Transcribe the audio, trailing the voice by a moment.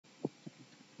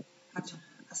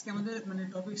আজকে আমাদের মানে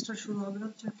টপিকসটা শুরু হবে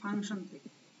হচ্ছে ফাংশন থেকে।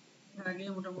 এর আগে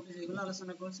মোটামুটি যেগুলো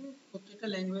আলোচনা করছি প্রত্যেকটা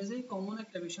ল্যাঙ্গুয়েজেই কমন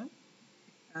একটা বিষয়,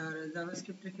 আর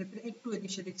জাভাস্ক্রিপ্টের ক্ষেত্রে একটু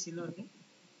এদিক সেদিক ছিল আর কি।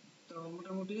 তো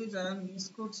মোটামুটি যারা মিস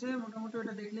করছে মোটামুটি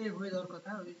ওটা দেখলে হয়ে যাওয়ার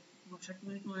কথা। ওই 59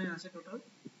 মিনিট মনে আছে টোটাল।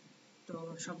 তো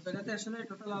সব জায়গাতে আসলে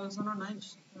টোটাল আলোচনা নাই,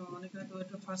 তো অনেকে হয়তো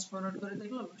একটু ফাস্ট ফরওয়ার্ড করে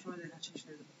দেখলো, অল্প সময় দেখা শেষ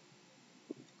হয়ে যাবে।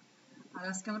 আর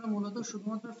আজকে আমরা মূলত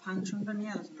শুধুমাত্র ফাংশনটা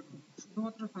নিয়ে আলোচনা করবো,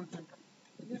 শুধুমাত্র ফাংশনটা।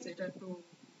 ঠিক আছে, এটা একটু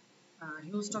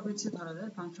হিউজ টপিকসে ধরা যায়,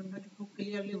 ফাংশনটাকে খুব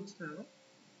ক্লিয়ারলি বুঝতে হবে।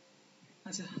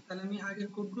 আচ্ছা, তাহলে আমি আগের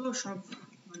কোডগুলো সব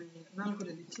মানে নাল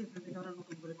করে দিচ্ছি, এখান থেকে আমরা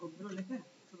নতুন করে কোডগুলো লিখে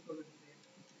শুরু করবো এখান থেকে।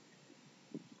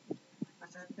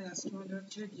 আচ্ছা, একটা HTML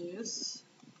হচ্ছে js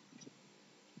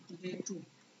j2।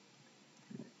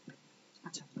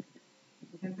 আচ্ছা,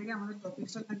 এখান থেকে আমাদের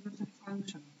টপিকসটা থাকবে হচ্ছে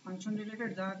ফাংশন, ফাংশন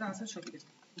রিলেটেড যা যা আছে সব কিছু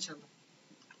ইনশাআল্লাহ।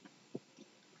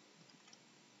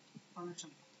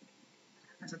 ফাংশন।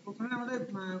 আচ্ছা, প্রথমে আমাদের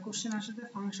কোশ্চেন আসে যে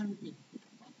ফাংশন কি।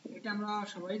 এটা আমরা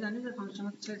সবাই জানি যে ফাংশন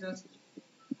হচ্ছে জাস্ট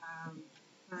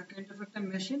কাইন্ড অফ একটা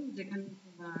মেশিন যেখানে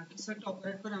কিছু একটা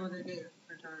অপারেট করে আমাদেরকে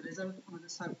একটা রেজাল্ট আমাদের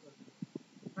সার্ভ করে,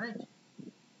 রাইট?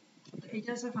 এইটা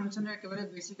হচ্ছে ফাংশনের একেবারে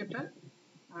বেসিক একটা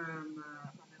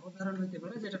মানে উদাহরণ হতে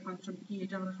পারে, যেটা ফাংশন কি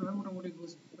এটা আমরা সবাই মোটামুটি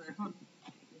বুঝি। তো এখন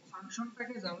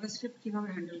ফাংশনটাকে জাভাস্ক্রিপ্ট কিভাবে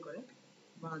হ্যান্ডেল করে,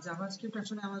 বা জাভাস্ক্রিপ্ট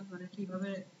আসলে আমার মানে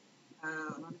কিভাবে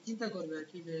মানে চিন্তা করবে আর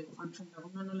কি, যে ফাংশনটা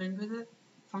অন্যান্য ল্যাঙ্গুয়েজে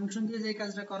ফাংশন দিয়ে যে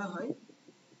কাজটা করা হয়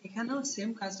এখানেও সেম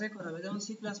কাজটাই করা হবে। যেমন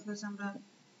সি প্লাস প্লাস আমরা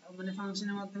মানে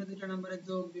ফাংশনের মাধ্যমে দুটো নম্বরের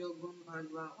যোগ বিয়োগ গুণ ভাগ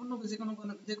বা অন্য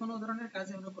যে কোনো ধরনের কাজ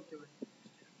আমরা করতে পারি।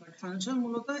 বাট ফাংশন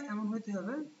মূলত এমন হইতে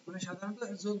হবে, মানে সাধারণত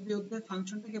যোগ বিয়োগ দিয়ে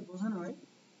ফাংশনটাকে বোঝানো হয়।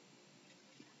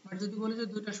 বাট যদি বলি যে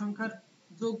দুইটা সংখ্যার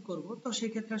যোগ করব, তো সেই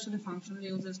ক্ষেত্রে আসলে ফাংশনের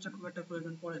ইউজেসটা খুব একটা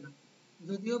প্রয়োজন পড়ে না।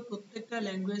 যদিও প্রত্যেকটা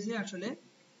ল্যাঙ্গুয়েজে আসলে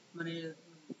মানে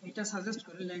এটা সাজেস্ট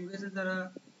করে, ল্যাঙ্গুয়েজে যারা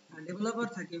ডেভেলপার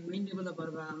থাকে, মেইন ডেভেলপার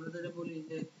বা আমরা যারা বলি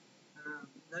যে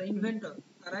যারা ইনভেন্টর,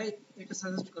 তারাই এটা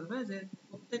সাজেস্ট করবে যে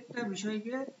প্রত্যেকটা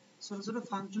বিষয়কে ছোট ছোট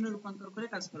ফাংশনে রূপান্তর করে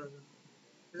কাজ করার জন্য।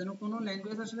 যেন কোনো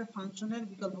ল্যাঙ্গুয়েজ আসলে ফাংশনের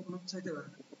বিকল্প কোনো কিছু হতে পারে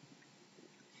না।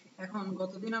 এখন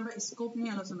গতদিন আমরা স্কোপ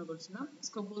নিয়ে আলোচনা করছিলাম।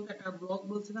 স্কোপ বলতে একটা ব্লক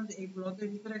বলছিলাম যে এই ব্লকের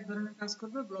ভিতরে এক ধরনের কাজ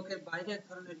করবে, ব্লকের বাইরে এক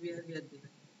ধরনের বিহেভিয়ার দিবে।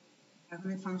 এখন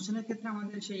এই ফাংশনের ক্ষেত্রে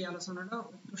আমাদের সেই আলোচনাটাও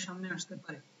একটু সামনে আসতে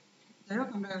পারে। যাই হোক,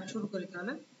 আমরা শুরু করি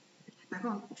তাহলে।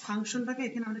 এখন ফাংশনটাকে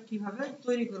এখানে আমরা কিভাবে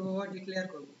তৈরি করব বা ডিক্লেয়ার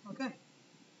করব, ওকে?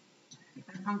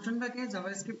 ফাংশনটাকে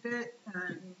জাভাস্ক্রিপ্টে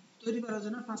তৈরি করার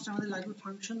জন্য ফার্স্ট আমাদের লাগবে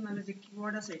ফাংশন নামে যে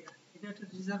কিওয়ার্ড আছে, এটা এটা একটা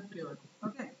রিজার্ভ কিওয়ার্ড,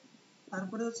 ওকে?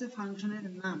 তারপরে হচ্ছে ফাংশনের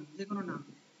নাম, যে কোনো নাম,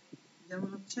 যেমন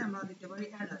হচ্ছে আমরা দিতে পারি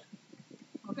অ্যাডার,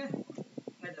 ওকে?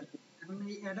 অ্যাডার। এখন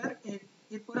এই অ্যাডার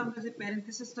এরপরে আমরা যে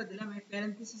প্যারেনথেসিসটা দিলাম, এই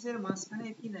প্যারেনথেসিসের মাঝখানে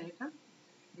কি না, এটা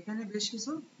এখানে বেশ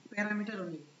কিছু প্যারামিটারও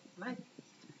নিব, রাইট?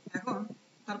 এখন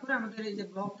তারপরে আমাদের এই যে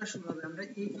ব্লকটা শুরু হবে, আমরা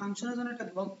এই ফাংশনের জন্য একটা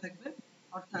ব্লক থাকবে,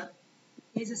 অর্থাৎ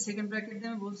এই যে সেকেন্ড ব্র্যাকেট দিয়ে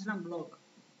আমি বলছিলাম ব্লক,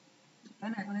 তাই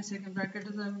না? এখন এই সেকেন্ড ব্র্যাকেটটা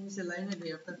যদি আমি নিচে লাইনে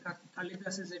দিই, অর্থাৎ কার্লি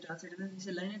ব্রাসেস যেটা আছে এটা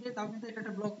নিচে লাইনে দিই, তাও কিন্তু এটা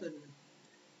একটা ব্লক তৈরি হবে।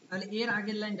 তাহলে এর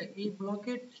আগের লাইনটা, এই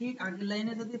ব্লকের ঠিক আগের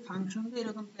লাইনে যদি ফাংশন দিয়ে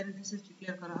এরকম প্যারেনথেসিস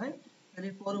ডিক্লেয়ার করা হয়, তাহলে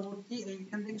পরবর্তী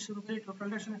এইখান থেকে শুরু করে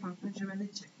টোটালটা আসলে ফাংশন হিসেবে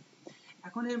নিচ্ছে।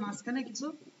 এখন এর মাঝখানে কিছু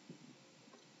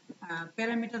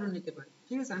প্যারামিটারও নিতে পারি,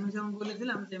 ঠিক আছে? আমি যেমন বলে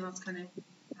দিলাম যে মাঝখানে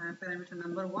প্যারামিটার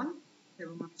নাম্বার 1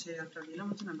 এবং হচ্ছে একটা দিলাম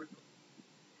হচ্ছে নাম্বার 2,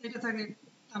 এটা থাকে।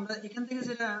 আমরা এখান থেকে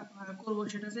যেটা করব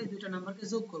সেটা হচ্ছে এই দুটো নাম্বারকে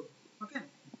যোগ করব, ওকে?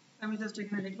 আমি জাস্ট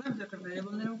এখানে লিখলাম যে একটা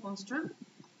ভ্যারিয়েবল নেম কনস্ট্যান্ট,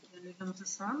 দেন লিখলাম হচ্ছে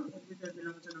সাম, এর ভিতরে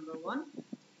দিলাম হচ্ছে নাম্বার 1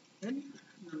 দেন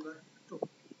নাম্বার 2,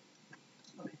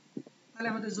 ওকে? তাহলে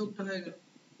আমাদের যোগটা হয়ে গেল,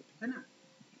 তাই না?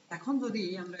 এখন যদি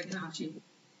আমরা এখানে আসি,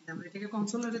 আমরা এটাকে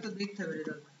কনসোলে তো দেখতে হবে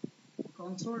রেজাল্ট,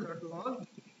 console.log,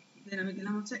 দেন আমি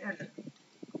দিলাম হচ্ছে অ্যাডার।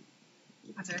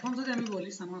 আচ্ছা, এখন যদি আমি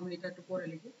বলি সাম, আমি এটা একটু পরে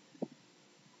লিখি,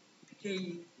 এই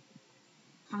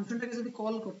ফাংশনটাকে যদি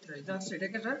কল করতে হয়, জাস্ট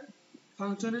এটাকে একটা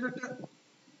ফাংশনের একটা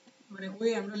মানে ওই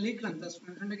আমরা লিখলাম, জাস্ট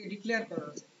ফাংশনটাকে ডিক্লেয়ার করা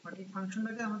আছে, বাট এই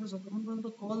ফাংশনটাকে আমাদের যতক্ষণ পর্যন্ত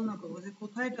কল না করবো যে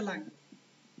কোথায় এটা লাগবে,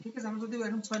 ঠিক আছে? আমরা যদি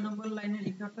এখন 6 নম্বর লাইনে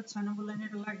লিখি, অর্থাৎ 6 নম্বর লাইনে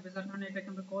এটা লাগবে, যার কারণে এটাকে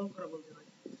আমরা কল করা বলতে পারি।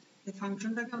 এই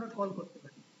ফাংশনটাকে আমরা কল করতে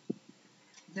পারি,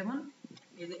 যেমন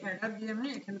এই যে অ্যাডার দিয়ে আমি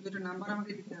এখানে দুটো নাম্বার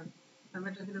আমাকে দিতে হবে, আমি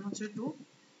একটা দিলাম হচ্ছে 2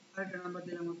 আর একটা নাম্বার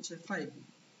দিলাম হচ্ছে 5,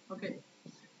 ওকে?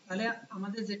 তাহলে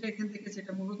আমাদের যেটা এখান থেকে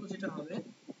যেটা মূলত যেটা হবে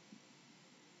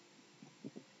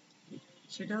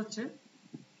সেটা হচ্ছে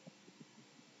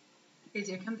এই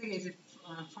যে এখান থেকে এই যে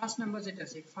ফার্স্ট নাম্বার যেটা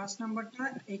আছে, ফার্স্ট নাম্বারটা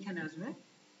এইখানে আসবে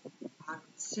আর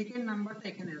সেকেন্ড নাম্বারটা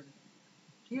এখানে আসবে,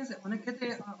 ঠিক আছে? অনেক ক্ষেত্রে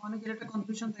অনেকের একটা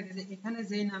কনফিউশন থাকে যে এখানে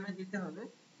যেই নামে দিতে হবে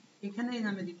এখানে এই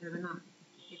নামে দিতে হবে, না,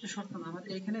 এটা শর্ত না,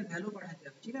 আমাদের এখানে ভ্যালু পাঠাতে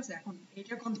হবে, ঠিক আছে? এখন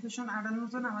এটা কনফিউশন এড়ানোর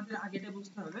জন্য আমাদের আগে এটা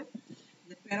বুঝতে হবে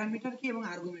যে প্যারামিটার কি এবং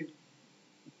আর্গুমেন্ট,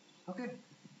 ওকে?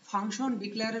 ফাংশন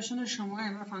ডিক্লারেশনের সময়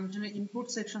আমরা ফাংশনের ইনপুট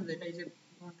সেকশন যেটা এই যে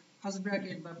ফার্স্ট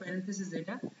ব্র্যাকেট বা প্যারেনথেসিস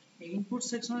যেটা এই ইনপুট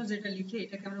সেকশনে যেটা লিখে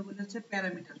এটাকে আমরা বলি হচ্ছে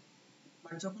প্যারামিটার।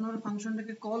 বাট যখন আমরা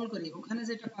ফাংশনটাকে কল করি ওখানে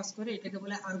যেটা পাস করে এটাকে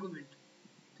বলে আর্গুমেন্ট।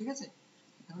 ঠিক আছে,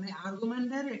 এখন এই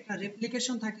আর্গুমেন্টের একটা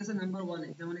রেপ্লিকেশন থাকতেছে নাম্বার 1 এ,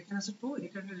 যেমন এখানে আছে 2,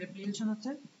 এটা একটা রেপ্লিকেশন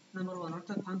হচ্ছে নাম্বার 1,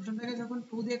 অর্থাৎ ফাংশনটাকে যখন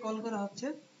 2 দিয়ে কল করা হচ্ছে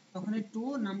তখন এই 2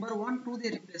 নাম্বার 1 2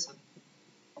 দিয়ে রিপ্লেস হবে,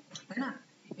 তাই না?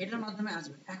 এটার মাধ্যমে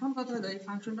আসবে। এখন কথা হলো এই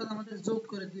ফাংশনটা তো আমাদের যোগ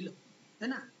করে দিল, তাই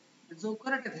না? যোগ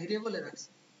করা একটা ভেরিয়েবলে রাখছে,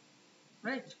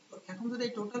 রাইট? তো এখন যদি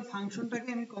এই টোটাল ফাংশনটাকে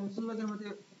আমি কনসোল লগের মধ্যে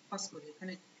পাস করি,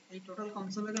 এখানে এই টোটাল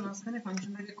কনসোল লগের মাঝখানে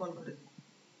ফাংশনটাকে কল করে দিই,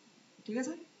 ঠিক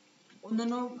আছে?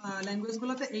 অন্যান্য ল্যাঙ্গুয়েজ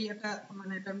গুলোতে এই একটা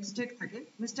মানে একটা মিস্টেক থাকে,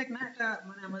 মিস্টেক না, একটা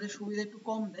মানে আমাদের সুবিধা একটু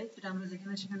কম দেয়, যেটা আমরা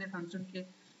যেখানে সেখানে ফাংশনকে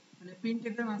মানে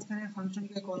প্রিন্টএফ এর মাঝখানে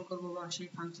ফাংশনকে কল করব বা সেই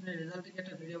ফাংশনের রেজাল্টকে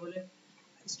একটা ভেরিয়েবলে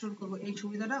স্টোর করব, এই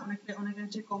সুবিধাটা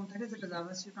অনেকাংশে কম থাকে, যেটা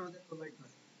জাভাস্ক্রিপ্ট আমাদের প্রোভাইড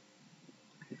করে।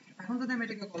 এখন যদি আমি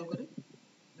এটাকে কল করি,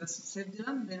 জাস্ট সেভ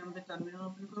দিলাম, দেন আমাদের টার্মিনাল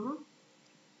ওপেন করব।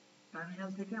 টার্মিনাল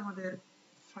থেকে আমাদের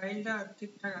ফাইলটা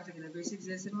ঠিকঠাক আছে কিনা বেসিক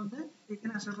জেএস এর মধ্যে,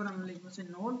 এখানে আসার পর আমরা লিখব হচ্ছে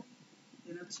নোড,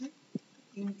 দেন হচ্ছে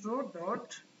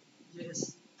intro.js।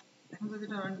 এখন যদি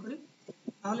এটা রান করি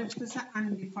তাহলে আসতেছে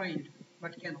আনডিফাইন্ড।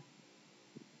 বাট কেন?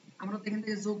 আমরা তো এখান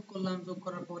থেকে যোগ করলাম, যোগ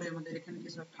করার পরে আমাদের এখানে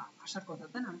কিছু একটা আসার কথা,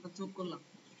 তাই না? আমরা যোগ করলাম,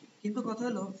 কিন্তু কথা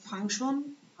হলো ফাংশন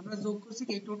আমরা যোগ করছি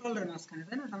কি এই টোটালের মাঝখানে,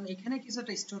 তাই না? তার মানে এখানে কিছু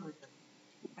একটা স্টোর হইতে হবে।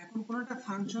 এখন কোন একটা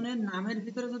ফাংশনের নামের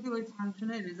ভিতরে যদি ওই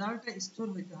ফাংশনের রেজাল্টটা স্টোর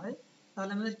হইতে হয়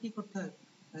তাহলে আমাদের কি করতে হয়?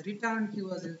 রিটার্ন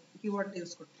কিওয়ার্ডটা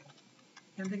ইউজ করতে হয়।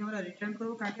 এখান থেকে আমরা রিটার্ন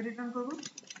করব, কাকে রিটার্ন করব?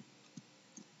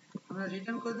 আমরা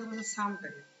রিটার্ন করে দেবো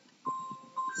সামটাকে।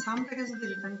 সামটাকে যদি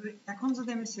রিটার্ন করি, এখন যদি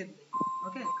আমি সেভ দিই,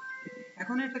 ওকে,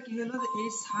 এখন এটা কি হলো যে এই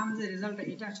সাম যে রেজাল্টটা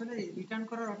এটা আসলে রিটার্ন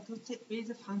করার অর্থ হচ্ছে এই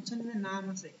যে ফাংশনের নাম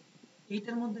আছে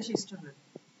এইটার মধ্যে সে স্টোর হলো,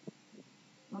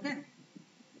 ওকে,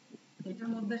 এটার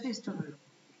মধ্যে সে স্টোর হলো।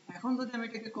 এখন যদি আমি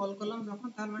এটাকে কল করলাম যখন,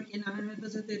 তার মানে এই নামের মধ্যে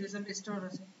যদি রেজাল্ট স্টোর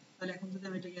আছে, তাহলে এখন যদি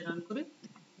আমি এটাকে রান করি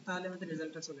তাহলে আমাদের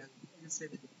রেজাল্টটা চলে আসবে, এটা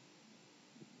সেভ।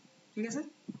 ঠিক আছে,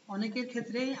 অনেকের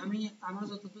ক্ষেত্রেই আমি আমার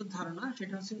যতদূর ধারণা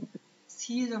সেটা হচ্ছে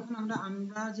সি যখন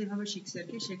আমরা যেভাবে শিখছি আর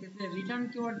কি, সেক্ষেত্রে রিটার্ন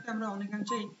কিওয়ার্ডটা আমরা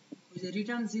অনেকাংশেই ওই যে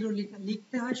রিটার্ন জিরো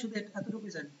লিখতে হয় শুধু এতটুকু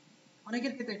জানি।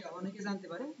 অনেকের ক্ষেত্রে এটা অনেকে জানতে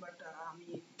পারে, বাট আমি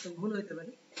তো ভুল হইতে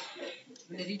পারি।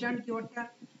 মানে রিটার্ন কিওয়ার্ডটা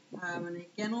মানে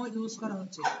কেন ইউজ করা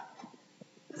হচ্ছে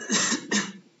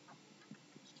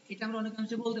এটা আমরা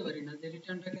অনেকাংশে বলতে পারি না, যে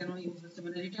রিটার্নটা কেন ইউজ হচ্ছে,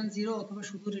 মানে রিটার্ন জিরো অথবা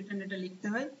শুধু রিটার্ন এটা লিখতে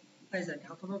হয় তাই জানি,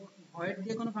 অথবা ভয়েড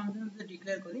দিয়ে কোনো ফাংশন যদি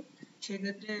ডিক্লেয়ার করি সেই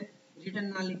ক্ষেত্রে রিটার্ন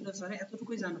না লিখলেও চলে,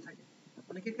 এতটুকুই জানা থাকে।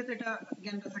 অনেকের ক্ষেত্রে এটা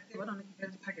জ্ঞানটা থাকতে পারে, অনেকের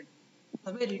ক্ষেত্রে থাকে না।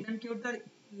 তবে রিটার্ন কিওয়ার্ডটার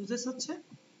ইউজেস হচ্ছে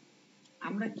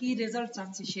আমরা কি রেজাল্ট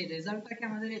চাচ্ছি সেই রেজাল্টটাকে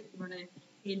আমাদের মানে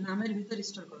এই নামের ভিতরে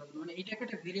স্টোর করা যাবে, মানে এটাকে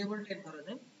একটা ভেরিয়েবল টাইপ ধরা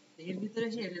যায়, এর ভিতরে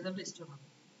সেই রেজাল্টটা স্টোর হবে,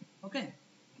 ওকে।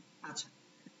 আচ্ছা,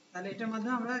 তাহলে এটার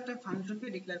মাধ্যমে আমরা একটা ফাংশনকে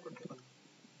ডিক্লেয়ার করতে পারলাম।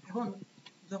 এখন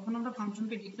যখন আমরা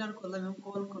ফাংশনকে ডিক্লেয়ার করলাম এবং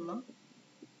কল করলাম,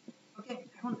 ওকে,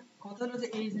 এখন কথা হলো যে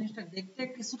এই জিনিসটা দেখতে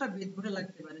কিছুটা বিদঘুটে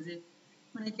লাগতে পারে, যে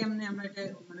মানে কেমনে আমরা এটা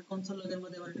মানে কনসোল লগের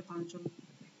মধ্যে আবার একটা ফাংশন,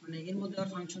 মানে এর মধ্যে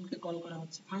আবার ফাংশনকে কল করা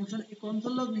হচ্ছে, ফাংশন এই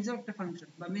কনসোল লগ নিজেও একটা ফাংশন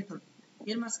বা মেথড,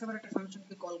 এর মাঝখানে আবার একটা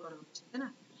ফাংশনকে কল করা হচ্ছে, তাই না?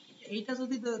 এইটা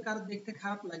যদি কারো দেখতে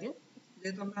খারাপ লাগে,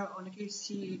 যেহেতু আমরা অনেকেই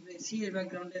সি এর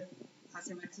ব্যাকগ্রাউন্ডে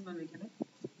আছে ম্যাক্সিমাম এখানে,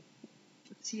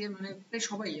 সি এর মানে প্রায়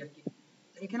সবাই আর কি,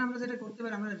 এখানে আমরা যেটা করতে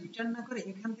পারি আমরা রিটার্ন না করে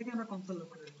এখান থেকে আমরা কনসোল লগ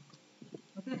করে দেব,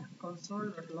 ওকে,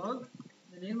 console.log,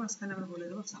 দেন এর মাঝখানে আমরা বলে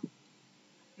দেব সাম।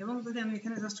 এবং যদি আমি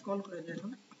এখানে জাস্ট কল করে দিই,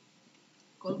 এখন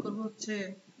কল করব হচ্ছে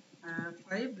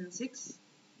 5 দেন 6,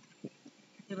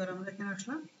 এবার আমরা এখানে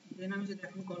আসলাম, দেন আমি যদি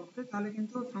এখন কল করি তাহলে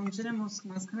কিন্তু ফাংশনের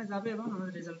মাঝখানে যাবে এবং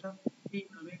আমাদের রেজাল্টটা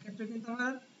প্রিন্ট হবে। এক্ষেত্রে কিন্তু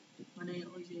আমার মানে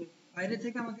ওই যে বাইরে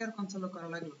থেকে আমাকে আর কনসোল করা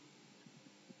লাগলো,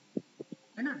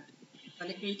 তাই না?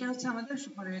 তাহলে এইটা হচ্ছে আমাদের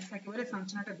মানে একেবারে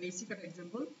ফাংশন একটা বেসিক একটা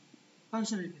এক্সাম্পল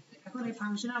ফাংশনের ক্ষেত্রে। এখন এই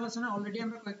ফাংশনের আলোচনা অলরেডি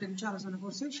আমরা কয়েকটা বিষয় আলোচনা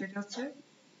করছি, সেটা হচ্ছে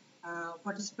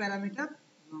হোয়াট ইজ প্যারামিটার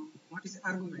এবং হোয়াট ইজ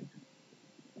আর্গুমেন্ট।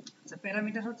 আচ্ছা,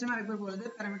 প্যারামিটার হচ্ছে, আমি আরেকবার বলে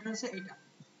দিই, প্যারামিটার হচ্ছে এইটা,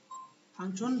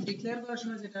 ফাংশন ডিক্লেয়ার করার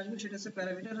সময় যেটা আসবে সেটা হচ্ছে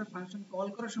প্যারামিটার, আর ফাংশন কল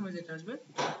করার সময় যেটা আসবে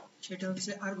সেটা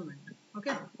হচ্ছে আর্গুমেন্ট,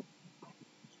 ওকে।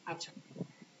 আচ্ছা,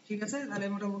 ঠিক আছে, তাহলে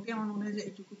মোটামুটি আমার মনে হয় যে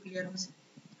এটুকু ক্লিয়ার হয়েছে।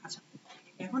 আচ্ছা,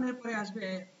 এখন এরপরে আসবে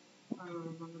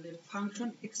আমাদের ফাংশন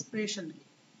এক্সপ্রেশন কি,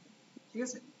 ঠিক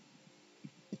আছে?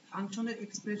 ফাংশনের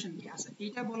এক্সপ্রেশন কি? আচ্ছা,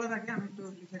 এইটা বলার আগে আমি একটু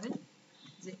লিখে দিই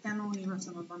যে অ্যানোনিমাস,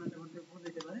 আমার বানানটা মধ্যে ভুল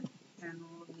হতে পারে,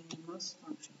 অ্যানোনিমাস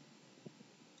ফাংশন।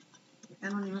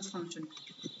 অ্যানোনিমাস ফাংশন,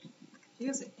 ঠিক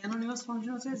আছে, অ্যানোনিমাস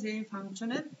ফাংশন হচ্ছে যে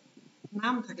ফাংশনের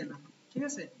নাম থাকে না, ঠিক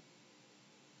আছে,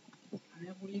 মানে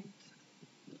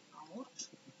উইথআউট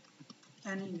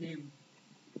এনি নেম,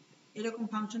 এরকম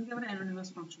ফাংশনকে আমরা অ্যানোনিমাস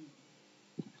ফাংশন বলি।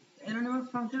 অ্যানোনিমাস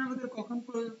ফাংশন আমাদের কখন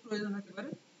প্রয়োজন হতে পারে?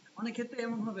 অনেক ক্ষেত্রে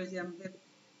এমন হবে যে আমাদের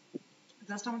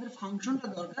জাস্ট আমাদের ফাংশনটা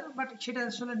দরকার, বাট সেটা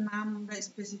আসলে নাম আমরা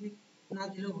স্পেসিফিক না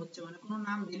দিলেও হচ্ছে, মানে কোনো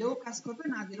নাম দিলেও কাজ করবে,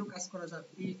 না দিলেও কাজ করা যাবে।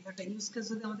 এই একটা ইউজ কেস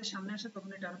যদি আমাদের সামনে আসে তখন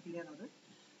এটা আরো ক্লিয়ার হবে।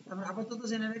 আমরা আপাতত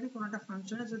জেনে রাখি কোনো একটা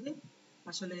ফাংশনে যদি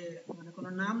আসলে মানে কোনো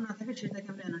নাম না থাকে সেটাকে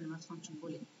আমরা অ্যানোনিমাস ফাংশন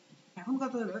বলি। এখন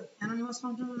কথা হলো অ্যানোনিমাস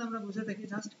ফাংশন যদি আমরা বুঝে থাকি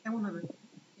জাস্ট কেমন হবে,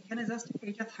 এখানে জাস্ট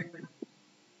এইটা থাকবে না,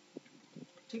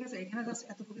 ঠিক আছে, এখানে জাস্ট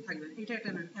এতটুকু থাকবে না, এটা একটা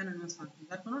অ্যানোনিমাস ফাংশন,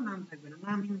 যার কোনো নাম থাকবে না,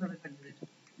 নামহীন ভাবে থাকবে এটা।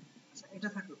 আচ্ছা, এটা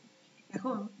থাকলো।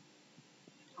 এখন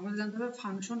আমাদের জানতে হবে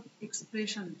ফাংশন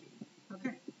এক্সপ্রেশন কি।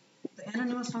 ওকে, তো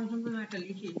অ্যানোনিমাস ফাংশন যদি আমি একটা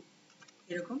লিখি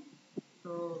এরকম,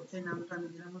 তো এই নামটা আমি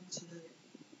দিলাম হচ্ছে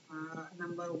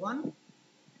নাম্বার 1।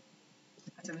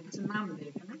 আচ্ছা, আমি কিছু নাম দিই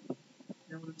এখানে,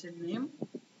 যেমন হচ্ছে নেম,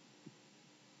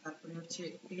 তারপরে হচ্ছে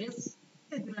এজ,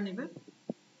 এই দুটো নেবে।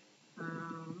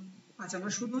 আচ্ছা,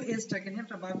 আমরা শুধু এজটাকে নিয়ে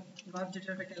একটা ভার্ব যেটা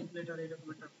একটা ক্যালকুলেটর এরকম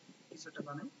একটা কিছুটা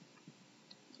বানাই।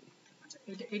 আচ্ছা,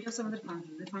 এটা হচ্ছে আমাদের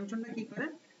ফাংশন। এই ফাংশনটা কি করে,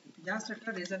 জাস্ট একটা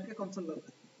রেজাল্টকে কনসোল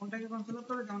করে। কোনটাকে কনসোল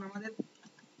করে? যেমন আমাদের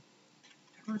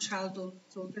এখন সাল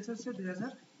চলতেছে হচ্ছে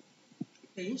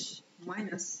 2023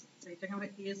 মাইনাস, এটাকে আমরা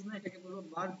এজ না, এটাকে বলবো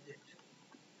birth date,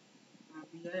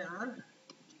 BIR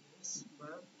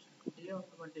birth day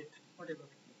অথবা ডেট হোয়াটএভার।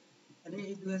 তাহলে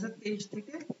এই 2023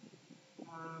 থেকে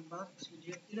বার্থ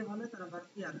ডেট দিলে ভালো, তারা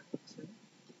বার্থ ইয়ার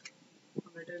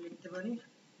আমরা এটা লিখতে পারি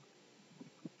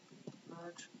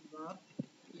বার্থ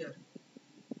ইয়ার।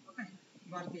 ওকে,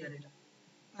 বার্থ ইয়ার এটা।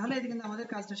 তাহলে এটা কিন্তু আমাদের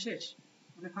কাজটা শেষ,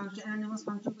 মানে ফাংশন অ্যানোনিমাস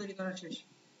ফাংশন তৈরি করা শেষ।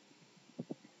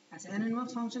 আচ্ছা, অ্যানোনিমাস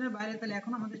ফাংশনের বাইরে তাহলে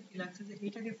এখন আমাদের কি লাগছে, যে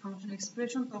এটাকে ফাংশন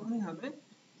এক্সপ্রেশন তখনই হবে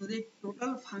যদি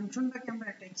টোটাল ফাংশনটাকে আমরা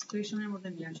একটা এক্সপ্রেশনের মধ্যে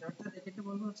নিয়ে আসি, অর্থাৎ এটাকে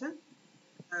বলবো হচ্ছে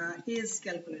age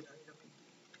calculator,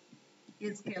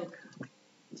 age Calc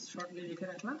shortly লিখে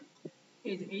রাখলাম।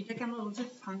 এই যে এইটাকে আমরা বলছি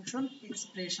ফাংশন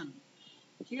এক্সপ্রেশন,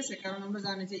 ঠিক আছে, কারণ আমরা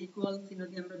জানি যে ইকুয়াল চিহ্ন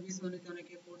দিয়ে আমরা বীজগণিতে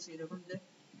অনেকে পড়ছি এরকম, যে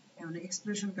মানে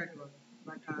এক্সপ্রেশন কাকে বলে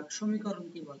বা সমীকরণ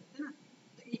কি বলে, তাই না?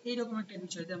 এইরকম একটা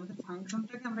বিষয় যে আমাদের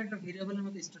ফাংশনটাকে আমরা একটা ভেরিয়েবলের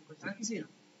মধ্যে স্টোর করছি, আর কিছুই না।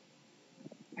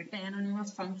 একটা অ্যানোনিমাস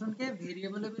ফাংশনকে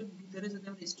ভেরিয়েবলের ভিতরে যদি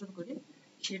আমরা স্টোর করি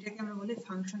সেটাকে আমরা বলি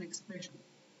ফাংশন এক্সপ্রেশন।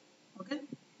 ওকে,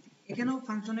 এখানেও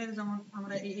ফাংশনের যেমন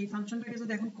আমরা এই ফাংশনটাকে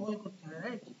যদি এখন কল করতে হয়,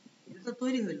 রাইট, এটা তো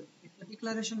তৈরি হলো, এটা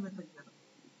ডিক্লারেশন মেথড গেল,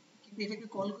 কিন্তু এটাকে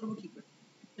কল করব কি করে?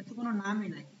 এর তো কোনো নামই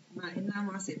নাই, না এর নাম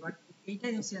আছে বাট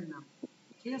এইটাই হচ্ছে এর নাম।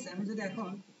 ঠিক আছে, আমি যদি এখন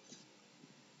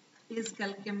এজ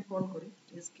ক্যালকে আমি কল করি,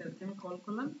 এজ ক্যালকে আমি কল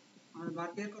করলাম, আমার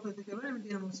বার্থ কত দিতে পারে, আমি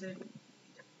দিলাম হচ্ছে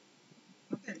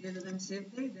ওকে, দিয়ে যদি আমি সেভ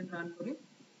দিই দেন রান করি,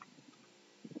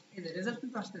 এই যে রেজাল্ট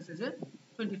কিন্তু আসতেছে যে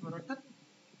 24, অর্থাৎ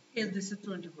এজ দিচ্ছে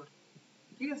 24।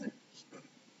 ঠিক আছে,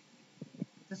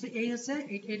 তাহলে এই হচ্ছে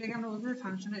এইটাকে আমরা বলতে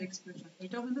ফাংশনের এক্সপ্রেশন।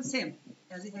 এটাও কিন্তু সেম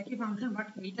একই ফাংশন, বাট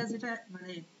এইটা যেটা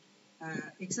মানে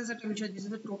এক্সেস একটা বিষয় দিয়েছে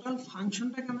যে টোটাল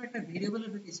ফাংশনটাকে আমরা একটা ভেরিয়েবলের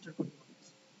ভিতরে স্টোর করতে পারি,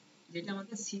 যেটা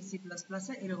আমাদের সি সি প্লাস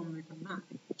প্লাসে এরকম মেথড না।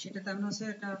 সেটাতে আমরা হচ্ছে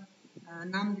একটা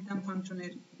নাম দিতাম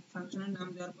ফাংশনের, ফাংশনের নাম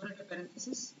দেওয়ার পরে একটা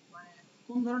প্যারেনথেসিস, মানে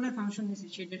কোন ধরনের ফাংশন নিছি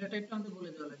সেই ডেটা টাইপটা আমাদের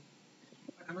বলে দেওয়া লাগে।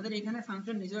 বাট আমাদের এখানে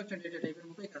ফাংশন নিজেও একটা ডেটা টাইপের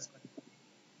মতোই কাজ করে।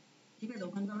 ঠিক আছে,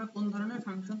 ওখানে আমরা কোন ধরনের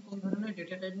ফাংশন কোন ধরনের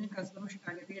ডেটা টাইপ নিয়ে কাজ করবো সেটা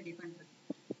আগে থেকে ডিফাইন থাকে।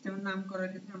 যেমন নাম করার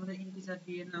ক্ষেত্রে আমাদের ইন্টিজার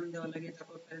দিয়ে নাম দেওয়া লাগে,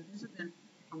 তারপর প্যারেনথেসিস, দেন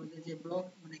আমাদের যে ব্লক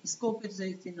মানে স্কোপের যে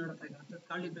চিহ্নটা থাকে অর্থাৎ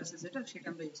কার্লি ব্রেসেস সেটা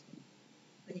আমরা ইউজ করি।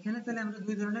 এখানে তাহলে আমরা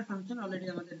দুই ধরনের ফাংশন অলরেডি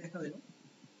আমাদের দেখা হলো।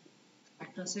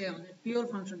 একটা হচ্ছে আমাদের পিওর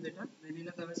ফাংশন যেটা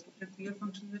ভ্যানিলা জাভাস্ক্রিপ্টের পিওর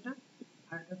ফাংশন যেটা,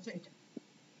 আর একটা হচ্ছে এটা।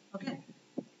 ওকে,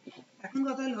 এখন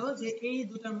কথা হলো যে এই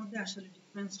দুটার মধ্যে আসলে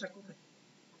ডিফারেন্সটা কোথায়,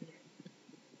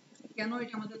 কেন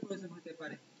এটা আমাদের প্রয়োজন হতে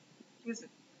পারে। ঠিক আছে,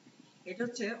 এটা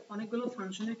হচ্ছে অনেকগুলো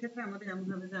ফাংশনের ক্ষেত্রে আমাদের এমন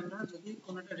হবে যে আমরা যদি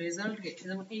কোনো একটা রেজাল্টকে,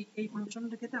 যেমন এই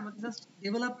ফাংশনটার ক্ষেত্রে আমাদের জাস্ট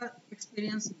ডেভেলপার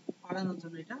এক্সপেরিয়েন্স বাড়ানোর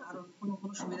জন্য, এটা আর কোনো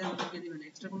সুবিধা আমাদেরকে দিবে না,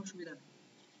 এক্সট্রা কোনো সুবিধা নেই।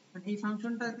 মানে এই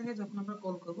ফাংশনটা থেকে যখন আমরা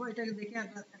কল করব এটাকে দেখে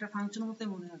একটা ফাংশনের মতোই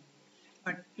মনে হবে,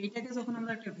 বাট এইটাকে যখন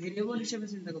আমরা একটা ভেরিয়েবল হিসেবে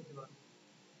চিন্তা করতে পারবো,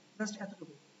 জাস্ট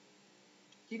এতটুকু।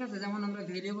 ঠিক আছে, যেমন আমরা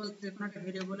ভেরিয়েবল, যে কোনো একটা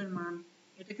ভেরিয়েবলের মান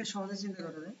এটাকে সহজে চিন্তা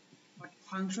করা যায়, বাট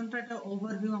ফাংশনটা একটা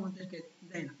ওভারভিউ আমাদেরকে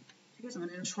দেয় না। ঠিক আছে,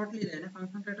 মানে শর্টলি দেয় না,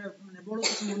 ফাংশনটা একটা মানে বড়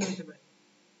কিছু মনে হতে পারে,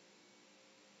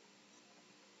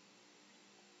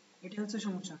 এটা হচ্ছে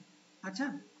সমস্যা। আচ্ছা,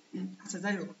 আচ্ছা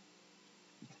যাই হোক,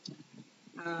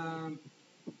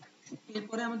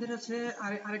 এরপরে আমাদের আছে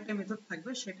আরেকটা মেথড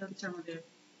থাকবে, সেটা হচ্ছে আমাদের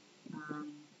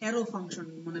অ্যারো ফাংশন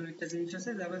নামে একটা জিনিস আছে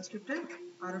জাভাস্ক্রিপ্টে,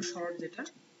 আরো শর্ট যেটা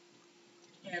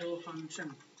অ্যারো ফাংশন।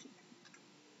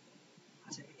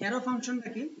 আচ্ছা, অ্যারো ফাংশনটা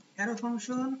কি? অ্যারো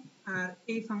ফাংশন আর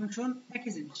এই ফাংশন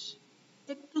একই জিনিস,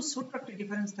 একটু ছোট্ট একটা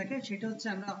ডিফারেন্স থাকে, সেটা হচ্ছে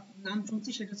আমরা নাম শুনছি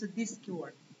সেটা হচ্ছে দিস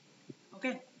কিওয়ার্ড।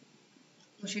 ওকে,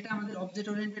 তো সেটা আমাদের অবজেক্ট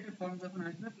ওরিয়েন্টেড ফর্ম যখন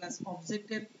আসবে প্লাস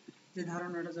অবজেক্টের যে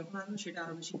ধারণাটা যখন আসবে সেটা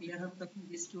আরো বেশি ক্লিয়ার হবে, তখন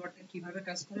দিস কিওয়ার্ডটা কিভাবে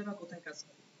কাজ করে বা কোথায় কাজ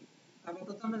করে।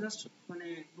 আপাতত আমরা জাস্ট মানে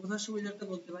বোঝার সুবিধার্থে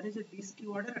বলতে পারি যে দিস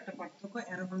কিওয়ার্ডের একটা পার্থক্য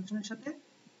অ্যারো ফাংশনের সাথে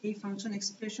এই ফাংশন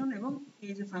এক্সপ্রেশন এবং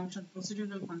এই যে ফাংশন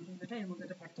প্রসিডিউরাল ফাংশন, যেটা এর মধ্যে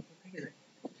একটা পার্থক্য থেকে যায়।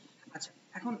 আচ্ছা,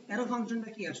 এখন অ্যারো ফাংশনটা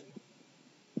কি আসলে?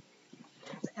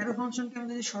 অ্যারো ফাংশনকে আমি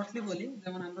যদি শর্টলি বলি,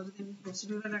 যেমন আমরা যদি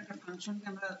প্রসিডিউরাল একটা ফাংশনকে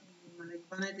আমরা মানে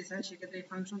বানাইতে চাই, সেক্ষেত্রে এই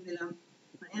ফাংশন দিলাম,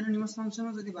 অ্যানোনিমাস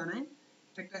ফাংশনও যদি বানাই,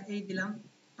 একটা এই দিলাম,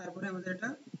 তারপরে আমাদের একটা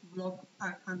ব্লক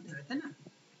আনতে হয়, তাই না?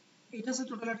 এটা হচ্ছে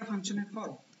টোটাল একটা ফাংশনের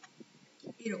ফর্ম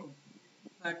এরকম।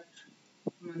 বাট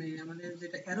মানে আমাদের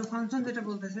যেটা অ্যারো ফাংশন যেটা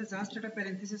বলতেছে, জাস্ট একটা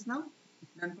প্যারেনথেসিস নাও,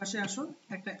 ডান পাশে আসো,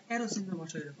 একটা অ্যারো চিহ্ন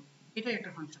বসো, এরকম। এটাই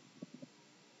একটা ফাংশন,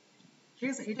 ঠিক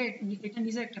আছে? এটা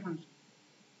নিজে একটা ফাংশন,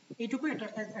 এইটুকু একটা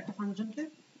একটা ফাংশনকে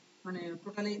মানে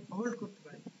টোটালি হোল্ড করতে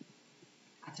পারে।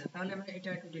 আচ্ছা, তাহলে আমরা এটা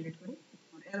একটু ডিলিট করি,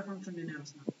 আমরা অ্যারো ফাংশন নিয়ে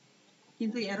আলোচনা করি।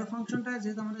 কিন্তু অ্যারো ফাংশনটা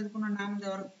যেহেতু আমাদের কোনো নাম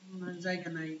দেওয়ার জায়গা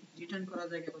নাই, রিটার্ন করার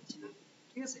জায়গা পাচ্ছি না,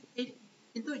 ঠিক আছে? এই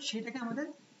কিন্তু সেটাকে আমাদের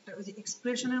একটা ওই যে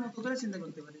এক্সপ্রেশনের মতো করে চিন্তা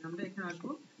করতে পারি। আমরা এখানে আসবো,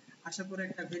 আসার পরে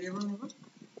একটা ভেরিয়েবল নেব,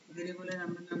 ভেরিয়েবলের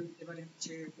আমরা নাম দিতে পারি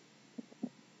হচ্ছে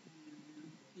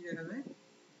কি দেখাবে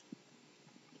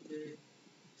যে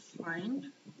ফাইন্ড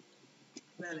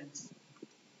ব্যালেন্স,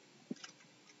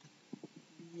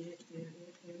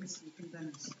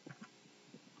 ব্যালেন্স,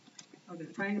 ওকে,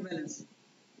 ফাইন্ড ব্যালেন্স।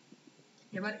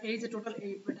 এবার এই যে টোটাল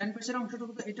এই ডান পাশের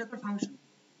অংশটুকু, তো এটা তো ফাংশন,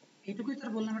 এইটুকুই তো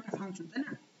বললাম একটা ফাংশন, তাই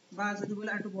না? বা যদি বলে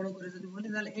একটু বড় করে যদি বলি,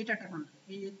 তাহলে এইটা একটা ফাংশন,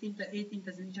 এই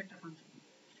তিনটা জিনিস একটা ফাংশন।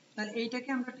 তাহলে এইটাকে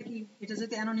আমরা একটা কি, এটা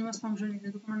যেহেতু অ্যানোনিমাস ফাংশন,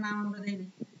 যেহেতু কোনো নাম আমরা দেইনি,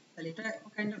 তাহলে এটা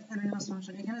কাইন্ড অফ অ্যানোনিমাস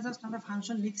ফাংশন। এখানে জাস্ট আমরা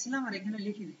ফাংশন লিখছিলাম আর এখানে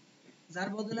লিখিনি, যার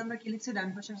বদলে আমরা কি লিখছি, ডান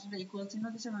পাশে আসলে ইকুয়াল চিহ্ন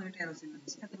দিচ্ছি এবং এটা অ্যারো চিহ্ন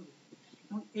দিচ্ছি, এতটুকু।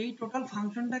 এবং এই টোটাল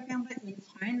ফাংশনটাকে আমরা এই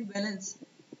ফাইন্ড ব্যালেন্স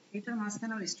এটার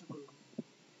মাঝখানে আমরা স্টোর করলাম,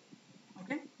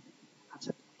 ওকে?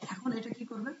 আচ্ছা, এখন এটা কি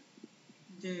করবে,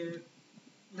 যে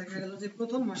দেখা গেল যে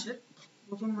প্রথম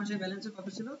মাসের ব্যালেন্সে কত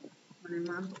ছিল, মানে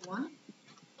মান্থ ওয়ান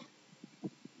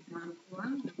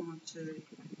এবং হচ্ছে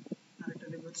আরেকটা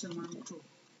দেবো হচ্ছে মান্থ টু,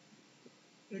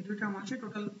 এই দুইটা মাসে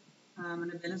টোটাল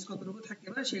মানে ব্যালেন্স কতটুকু থাকতে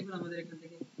পারে সেগুলো আমাদের এখান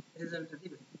থেকে রেজাল্টটা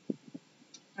দিবে।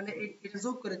 তাহলে এটা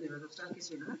যোগ করে দেবে, জাস্ট আর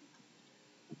কিছুই না।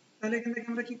 তাহলে এখান থেকে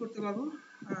আমরা কি করতে পারবো,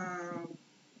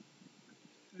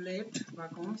 লেফট বা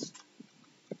কনস্ট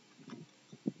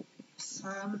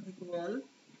সাম equal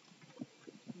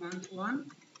month one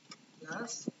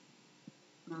plus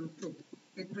month two,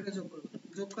 এই দুটোকে যোগ করবো।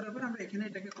 যোগ করার পর আমরা এখানে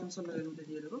এটাকে কনসোল লগের মধ্যে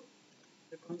দিয়ে দেবো,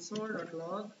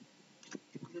 console.log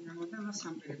এর মধ্যে আমরা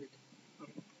সামটাকে দিই।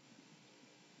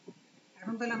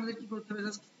 এখন তাহলে আমাদের কি করতে হবে,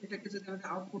 জাস্ট এটাকে যদি আমাদের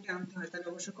আউটপুটে আনতে হয়, তাহলে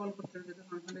অবশ্যই কল করতে হবে, যেহেতু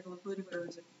ফাংশনটাকে আমরা তৈরি করা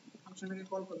হয়েছে, ফাংশনটাকে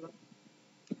কল করলাম।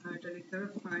 এটা লিখতে হবে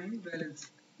ফাইন্ড ব্যালেন্স,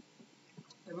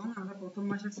 এবং আমরা প্রথম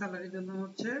মাসের স্যালারি দিলাম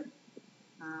হচ্ছে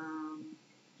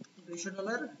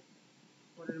 $200,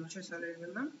 পরের মাসের স্যালারি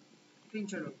দিলাম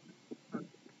 $300।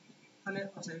 তাহলে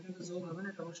আচ্ছা, এটা কিন্তু যোগ হবে না,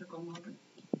 এটা অবশ্যই কম হবে।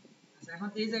 আচ্ছা, এখন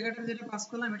এই জায়গাটা যেটা পাস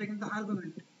করলাম এটা কিন্তু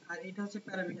আর্গুমেন্ট, আর এটা হচ্ছে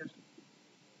প্যারামিটার,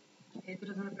 এই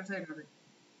দুটো ধরনের প্যাসাইড হবে।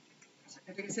 আচ্ছা,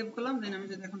 এটাকে সেভ করলাম, দেন আমি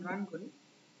যদি এখন রান করি,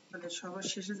 তাহলে সবার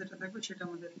শেষে যেটা থাকবে সেটা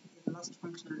আমাদের লাস্ট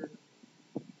ফাংশনের রেজাল্ট,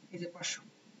 এই যে 500,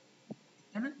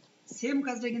 তাই না? সেম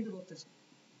কাজটাই কিন্তু করতেছে,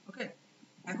 ওকে?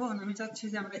 এখন আমি চাচ্ছি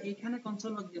যে আমরা এইখানে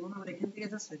কনসোল লগ দেব না, আমরা এখান থেকে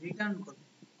জাস্ট রিটার্ন করব,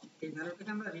 এই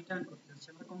ভ্যালুটাকে আমরা রিটার্ন করতে যাচ্ছি,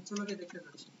 আমরা কনসোল লগে দেখতে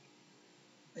যাচ্ছি।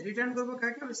 রিটার্ন করব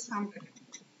কাকে, ওই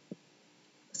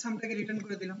সামটাকে রিটার্ন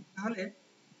করে দিলাম। তাহলে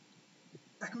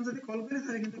এখন যদি কল করি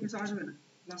তাহলে কিন্তু কিছু আসবে না,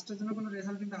 লাস্টের জন্য কোনো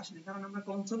রেজাল্ট কিন্তু আসেনি, কারণ আমরা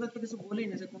কনসোলে তো কিছু বলি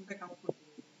না যে কোনটা কাউন্ট করতে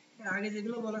হবে। এর আগে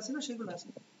যেগুলো বলা ছিল সেগুলো আছে,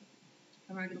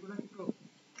 আমি আগেরগুলো একটু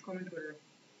কমেন্ট করে রাখি।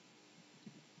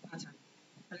 আচ্ছা,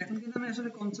 আর এখন কিন্তু আমি আসলে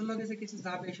কনসোল লগে যে কিছু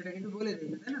যাবে সেটা কিন্তু বলে দিই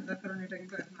না, তাই না? যার কারণে এটা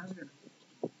কিন্তু এখন আসবে না।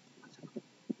 আচ্ছা,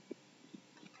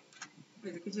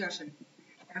 এই যে কিছু আসেনি।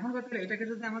 এখন কথা হলো, এটাকে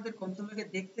যদি আমাদের কনসোল লগে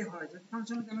দেখতে হয়, যদি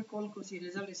ফাংশনকে আমি কল করছি,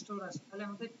 রেজাল্ট স্টোর আছে, তাহলে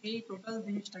আমাদের এই টোটাল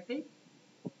জিনিসটাকেই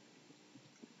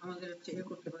আমাদের হচ্ছে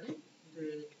করতে পারি, যে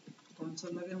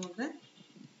কনসোল লগের মধ্যে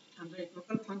আমরা এই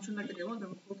টোটাল ফাংশনটাকে দেবো,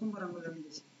 যেমন প্রথমবার আমরা যেমন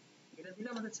দিয়েছি, এটা দিলে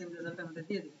আমাদের সেম রেজাল্ট আমাদের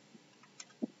দিয়ে দিবে।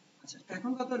 আচ্ছা,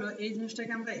 এখন কথা হলো, এই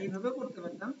জিনিসটাকে আমরা এইভাবেও করতে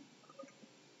পারতাম,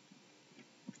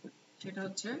 সেটা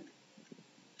হচ্ছে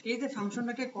এই যে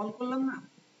ফাংশনটাকে কল করলাম না,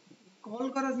 কল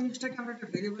করা জিনিসটাকে আমরা একটা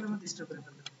ভেরিয়েবলের মধ্যে স্টোর করে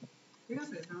ফেলতে পারি, ঠিক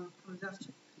আছে? জাস্ট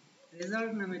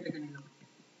রেজাল্ট নামে এটাকে নিলাম,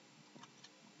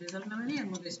 রেজাল্ট নামে নিয়ে এর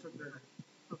মধ্যে স্টোর করে রাখি,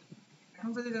 ওকে? এখন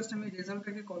যদি জাস্ট আমি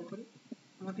রেজাল্টটাকে কল করি,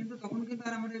 আমার কিন্তু তখন কিন্তু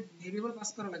আর আমাদের ভেরিয়েবল পাস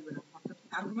করা লাগবে না, অর্থাৎ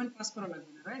আর্গুমেন্ট পাস করা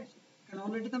লাগবে না, রাইট? কারণ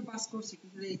অলরেডি তো আমি পাস করছি,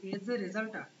 কিন্তু এর যে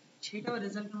রেজাল্টটা, সেটাও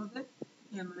রেজাল্টের মধ্যে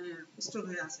মানে স্টোর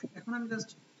হয়ে আছে। এখন আমি জাস্ট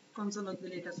কনসোল লগ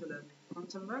দিলে এটা চলে আসবে,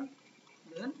 কনসোল লগ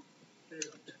দেন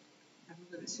রেজাল্ট। এখন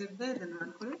যদি সেভ দেয়, দেন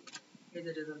রান করে, এই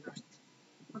যে রেজাল্ট আসছে।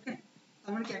 ওকে,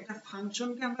 তার মানে কি একটা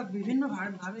ফাংশনকে আমরা বিভিন্ন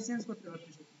ভাবে চেঞ্জ করতে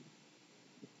পারতেছি।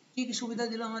 কি কি সুবিধা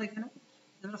দিল আমার এখানে,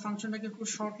 আমরা ফাংশনটাকে খুব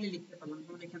শর্টলি লিখতে পারলাম,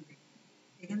 যেমন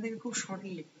এখান থেকে খুব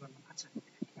শর্টলি লিখতে পারলাম। আচ্ছা,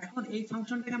 এখন এই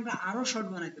ফাংশনটাকে আমরা আরো শর্ট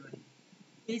বানাইতে পারি,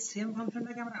 এই সেম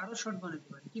ফাংশনটাকে আমরা আরো শর্ট বানাইতে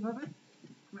পারি। কিভাবে?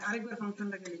 আমি আরেকবার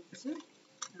ফাংশনটাকে লিখতেছি,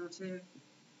 হচ্ছে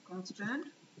কনস্ট্যান্ট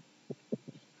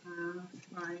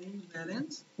ফাইন্ড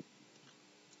ব্যালেন্স,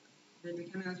 দেন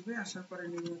এখানে আসবে, আসার পরে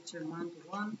নেম হচ্ছে মান্থ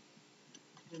 1,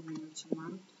 দেন নেম হচ্ছে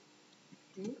মান্থ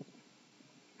 2।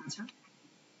 আচ্ছা,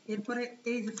 এরপরে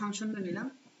এই যে ফাংশনটা নিলাম,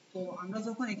 তো আমরা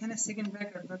যখন এখানে সেকেন্ড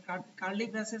ব্র্যাকেট বা কার্লি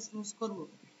ব্রেসেস ইউজ করব,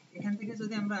 এখান থেকে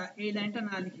যদি আমরা এই লাইনটা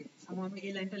না লিখে, আমি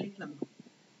এই লাইনটা লিখলাম না,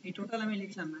 এই টোটাল আমি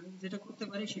লিখলাম না, আমি যেটা করতে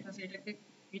পারি সেটা হচ্ছে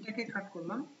এটাকে কাট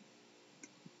করলাম,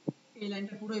 এই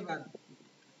লাইনটা পুরোই বাদ,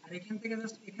 আর এখান থেকে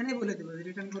জাস্ট এখানেই বলে দেবো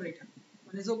রিটার্ন করে, এটা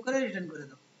মানে যোগ করে রিটার্ন করে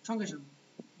দাও, সঙ্গে সঙ্গে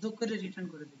যোগ করে রিটার্ন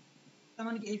করে দেবো। তার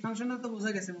মানে কি এই ফাংশনটা তো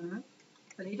বোঝা গেছে মনে হয়।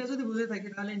 তাহলে এটা যদি বুঝে থাকি,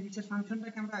 তাহলে নিচের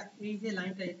ফাংশনটাকে আমরা এই যে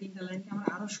লাইনটা, এই তিনটা লাইনকে আমরা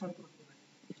আরো শর্ট করতে পারি।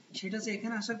 সেটা হচ্ছে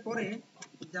এখানে আসার পরে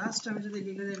জাস্ট আমি যদি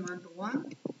লিখে দিই মান্থ 1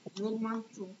 যোগ মান্থ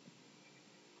 2,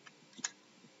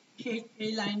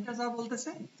 এই লাইনটা যা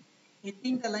বলতেছে, এই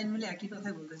তিনটা লাইন মিলে একই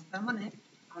কথাই বলতেছে। তার মানে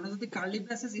আমরা যদি কার্লি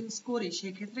ব্রেসেস ইউজ করি,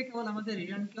 সেই ক্ষেত্রে কেবল আমাদের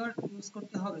রিটার্ন কিওয়ার্ড ইউজ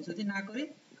করতে হবে, যদি না করি,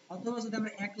 অথবা যদি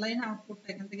আমরা এক লাইনে আউটপুটটা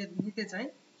এখান থেকে নিতে চাই,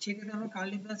 সেক্ষেত্রে আমরা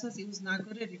কার্লি ব্রেসেস ইউজ না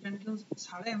করে রিটার্ন কিওয়ার্ড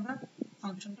ছাড়াই আমরা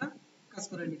ফাংশনটা কাজ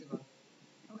করে নিতে পারবো।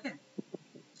 ওকে,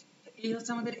 এই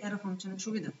হচ্ছে আমাদের অ্যারো ফাংশনের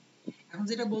সুবিধা। এখন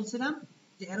যেটা বলছিলাম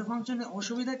যে অ্যারো ফাংশনের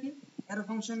অসুবিধা কি, অ্যারো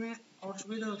ফাংশনের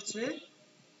অসুবিধা হচ্ছে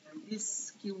দিস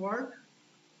কিওয়ার্ড,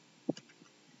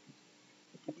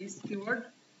 দিস কিওয়ার্ড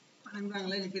মানে আমি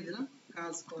বাংলায় লিখে দিলাম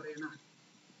কাজ করে না,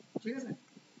 ঠিক আছে,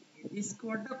 দিস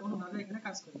কিওয়ার্ডটা কোনোভাবে এখানে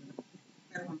কাজ করবে না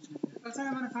অ্যারো ফাংশনে।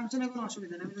 তাছাড়া মানে ফাংশনে কোনো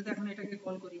অসুবিধা নেই, আমি যদি এখন এটাকে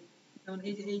কল করি, যেমন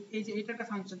এই যে এটা একটা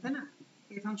ফাংশন, তাই না,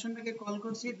 এই ফাংশনটাকে কল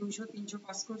করছি, 200 300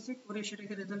 পাস করছি, করে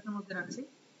সেটাকে রেজাল্টের মধ্যে রাখছি,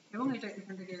 এবং এটা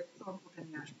এখান থেকে আউটপুটে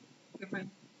নিয়ে আসবে। ওকে ফাইন,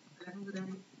 এখন যদি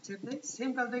আমি সেভ দেই, সেম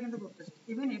কাজটাই কিন্তু করতেছি।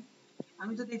 ইভেন ইফ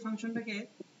আমি যদি এই ফাংশনটাকে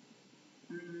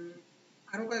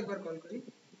আরো কয়েকবার কল করি,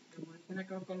 যেমন এখানে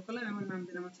একটা কল করলাম, আমার নাম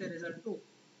দিলাম হচ্ছে result2,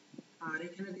 আর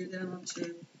এখানে দিয়ে দিলাম হচ্ছে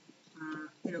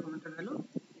এরকম একটা ভ্যালু,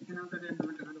 এখানে আমরা র্যান্ডম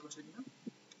একটা ভ্যালু বসিয়ে দিলাম,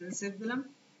 সেভ দিলাম,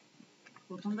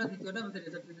 প্রথমটা দ্বিতীয়টা আমাদের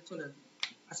রেজাল্ট পেতে চলে আসবে।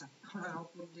 আচ্ছা, আমরা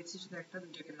আউটপুট দেখছি শুধু একটা,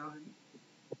 দুইটাকে দেওয়া হয়নি,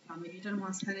 আমি এটার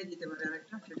মাঝখানে দিতে পারি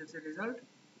আরেকটা, সেটা হচ্ছে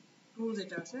result2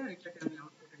 যেটা আছে, এটাকে আমি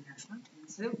আউটপুটে নিয়ে আসলাম,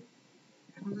 সেভ।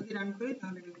 এখন যদি রান করি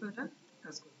তাহলে কিন্তু এটা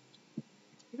কাজ করবে,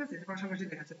 ঠিক আছে, পাশাপাশি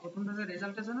দেখাচ্ছে, প্রথমটা হচ্ছে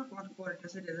রেজাল্টের জন্য, পরেরটা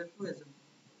হচ্ছে result2 এর জন্য।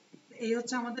 এই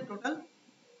হচ্ছে আমাদের টোটাল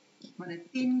মানে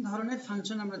তিন ধরনের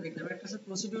ফাংশন আমরা দেখলাম, একটা হচ্ছে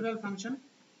প্রসিডিউরাল ফাংশন,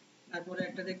 তারপরে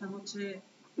একটা দেখলাম হচ্ছে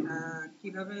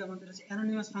কিভাবে আমাদের হচ্ছে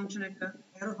অ্যানোনিমাস ফাংশন, একটা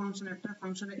অ্যারো ফাংশন, একটা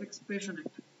ফাংশনের এক্সপ্রেশন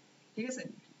একটা, ঠিক আছে।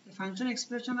 ফাংশন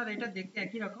এক্সপ্রেশন আর এটা দেখতে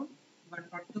একই রকম, বাট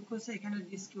পার্থক্য হচ্ছে এখানে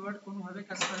দিস কিওয়ার্ড কোনোভাবে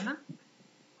কাজ করে না,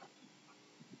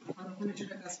 আর ওখানে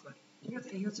সেটা কাজ করে, ঠিক আছে,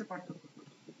 এই হচ্ছে পার্থক্য।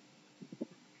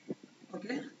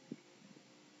 ওকে,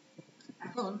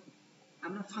 এখন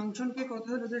আমরা ফাংশনকে কথা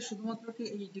হলো যে শুধুমাত্র কি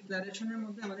এই ডিক্লারেশনের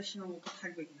মধ্যে আমাদের সীমাবদ্ধ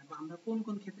থাকবে কিনা, বা আমরা কোন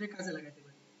কোন ক্ষেত্রে কাজে লাগাতে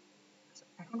পারি।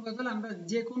 এখন কথা হলো আমরা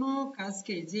যে কোনো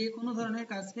কাজকে, যে কোনো ধরনের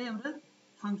কাজকে আমরা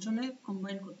ফাংশনে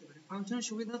কম্বাইন করতে পারি। ফাংশনের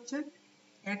সুবিধা হচ্ছে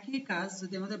একই কাজ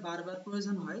যদি আমাদের বারবার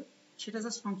প্রয়োজন হয়, সেটা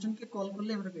জাস্ট ফাংশনকে কল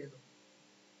করলে আমরা পেয়ে যাবো,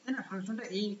 তাই না, ফাংশনটা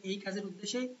এই এই কাজের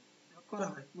উদ্দেশ্যেই করা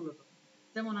হয় মূলত।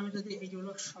 যেমন আমি যদি এইগুলো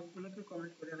সবগুলোকে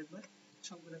কমেন্ট করি আরেকবার,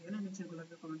 সবগুলোকে না, নিচের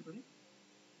গুলোকে কমেন্ট করি,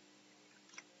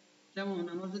 যেমন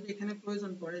আমার যদি এখানে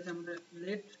প্রয়োজন পড়ে যে আমরা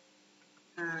লেট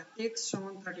x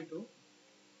সমান 32,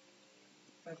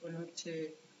 তারপরে হচ্ছে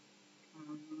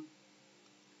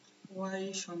y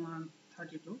সমান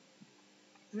 32,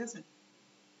 ঠিক আছে,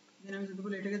 দেন আমি যদি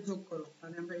বলি এটাকে যোগ করো,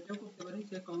 তাহলে আমরা এটাও করতে পারি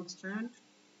যে কনস্ট্যান্ট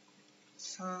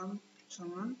সাম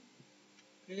সমান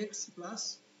x প্লাস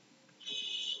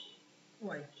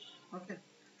y। ওকে,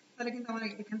 তাহলে কিন্তু আমার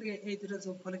এখান থেকে এই দুটো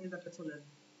যোগ ফলে কিন্তু একটা চলে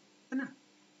আসবে, তাই না।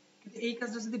 কিন্তু এই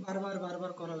কাজটা যদি বারবার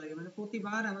বারবার করা লাগে, মানে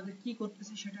প্রতিবার আমাদের কি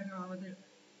করতেছি সেটাকে আমাদের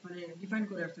মানে ডিফাইন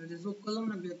করে আসতে হবে, যে যোগ করলাম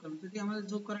না বিয়োগ করলাম, যদি আমাদের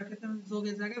যোগ করার ক্ষেত্রে আমি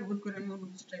যোগের জায়গায় ভুল করে আমি অন্য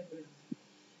কিছু টাইপ করে দিচ্ছি,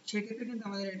 সেক্ষেত্রে কিন্তু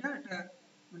আমাদের এটা একটা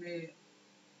মানে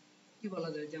কি বলা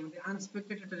যায়, যে আমাদের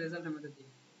আনএক্সপেক্টেড একটা রেজাল্ট আমাদের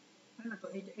দিবে, তাই না। তো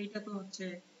এইটা তো হচ্ছে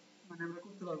মানে আমরা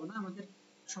করতে পারবো না, আমাদের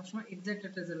সবসময় এক্সাক্ট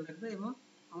একটা রেজাল্ট লাগবে, এবং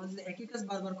আমাদের যদি একই কাজ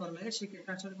বারবার করা লাগে,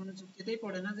 সেক্ষেত্রে আসলে কোনো যুক্তিতেই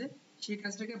পড়ে না যে সেই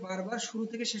কাজটাকে বারবার শুরু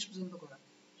থেকে শেষ পর্যন্ত করা।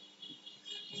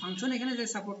 ফাংশন এখানে যে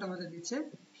সাপোর্টটা আমাদের দিচ্ছে,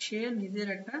 সে নিজের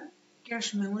একটা ক্যাশ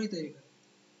মেমোরি তৈরি করে,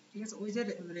 ঠিক আছে, ওই যে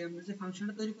আমরা যে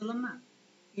ফাংশনটা তৈরি করলাম না,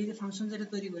 এই যে ফাংশন যেটা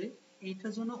তৈরি করি,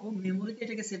 এইটার জন্য ও মেমোরিতে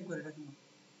এটাকে সেভ করে রাখে,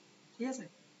 ঠিক আছে।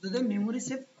 যদিও মেমোরি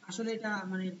সেভ আসলে এটা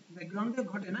মানে ব্যাকগ্রাউন্ডে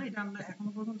ঘটে না, এটা আমরা এখনো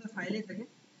পর্যন্ত ফাইলেই থাকে,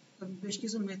 বেশ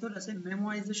কিছু মেথড আছে,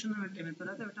 মেমোরাইজেশন নামে একটা মেথড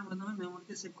আছে, ওটার মাধ্যমে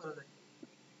মেমোরিতে সেভ করা যায়।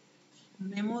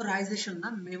 মেমোরাইজেশন না,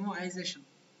 মেমোরাইজেশন,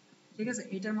 ঠিক আছে।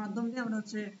 এটার মাধ্যম দিয়ে আমরা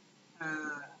হচ্ছে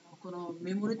কোনো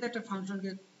মেমোরিতে একটা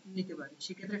ফাংশনকে নিতে পারি।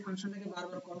 সেক্ষেত্রে ফাংশনটাকে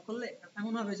বারবার কল করলে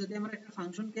এমন হবে, যদি আমরা একটা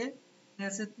ফাংশনকে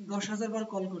 10,000 বার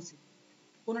কল করছি,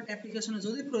 কোনো একটা অ্যাপ্লিকেশনে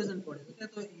যদি প্রয়োজন পড়ে, যদি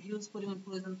এত হিউজ পরিমাণ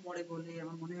প্রয়োজন পড়ে বলে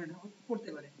আমার মনে হয় না, পড়তে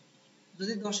পারে।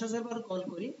 যদি 10,000 বার কল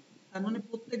করি, তার মানে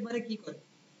প্রত্যেকবারে কি করে,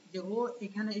 যে ও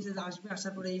এখানে এই যে আসবে,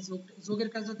 আসার পরে এই যোগের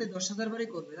কাজ যাতে 10,000 বারই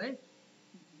করবে, রাইট?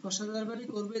 10,000 বারই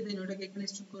করবে, দেন ওটাকে এখানে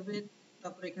স্টোর করবে,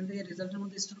 তারপর এখান থেকে রেজাল্টের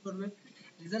মধ্যে স্টোর করবে,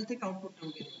 রেজাল্ট থেকে আউটপুটটা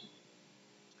আমাকে দেবে।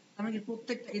 তার মানে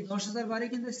প্রত্যেকটা এই 10,000 বারই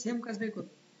কিন্তু সেম কাজটাই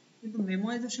করবে। কিন্তু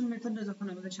মেমোরাইজেশন মেথডটা যখন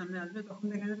আমাদের সামনে আসবে, তখন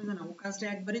দেখা যাবে যে না, ও কাজটা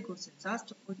একবারই করছে, জাস্ট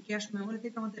ওই ক্যাশ মেমোরি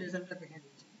থেকে আমাদের রেজাল্টটা দেখা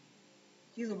দিচ্ছে।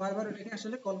 ঠিক আছে, বারবার ওটাকে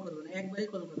আসলে কল করবে না, একবারই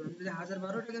কল করবে। আমি যদি 1000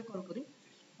 বারও ওটাকে কল করি,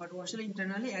 বাট ও আসলে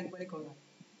ইন্টারনালি একবারই কল হয়।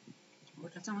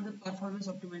 ওটা হচ্ছে আমাদের পারফরম্যান্স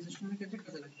অপটিমাইজেশনের ক্ষেত্রে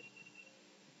কাজে লাগবে।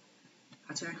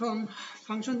 আচ্ছা, এখন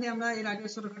ফাংশন দিয়ে আমরা এর আগে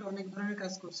ছোটখাটো অনেক ধরনের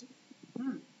কাজ করছি।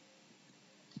 হুম,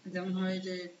 যেমন হয়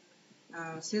যে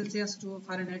সেলসিয়াস টু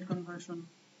ফারেনহাইট কনভার্সন,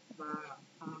 বা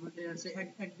আমাদের আছে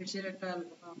এক দেশের একটা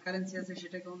কারেন্সি আছে,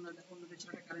 সেটাকে অন্য দেশের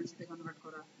একটা কারেন্সিতে কনভার্ট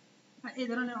করা। এই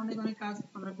ধরনের অনেক অনেক কাজ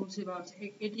আমরা করছি। বা হচ্ছে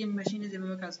এটিএম মেশিনে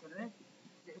যেভাবে কাজ করে,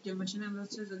 এটিএম মেশিনে আমরা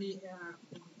হচ্ছে যদি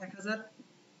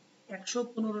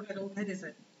 1,115 টাকা উঠাইতে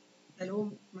চাই, তাহলে ও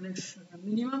মানে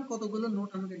মিনিমাম কতগুলো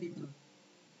নোট আমাকে দিতে হবে,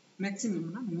 ম্যাক্সিমাম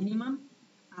না, মিনিমাম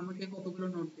আমাকে কতগুলো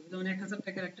নোট দিবে। যেমন 1,000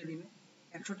 টাকার একটা দিবে,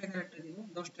 100 টাকার একটা দিবে,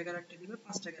 10 টাকার একটা দিবে,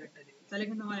 5 টাকার একটা দিবে, তাহলে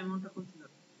কিন্তু আমার অ্যামাউন্টটা খুলতে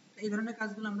হবে। এই ধরনের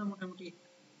কাজগুলো আমরা মোটামুটি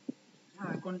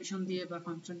কন্ডিশন দিয়ে বা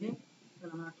ফাংশন দিয়ে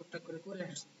আমরা টুকটাক করে করে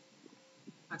আসছি।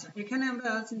 আচ্ছা, এখানে আমরা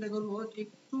চিন্তা করব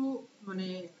একটু, মানে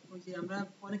ওই যে আমরা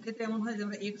অনেক ক্ষেত্রে এমন হয় যে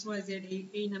আমরা এক্স ওয়াই জেড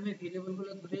এই নামে ভেরিয়েবল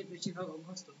গুলো ধরে বেশিরভাগ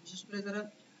অভ্যস্ত, বিশেষ করে যারা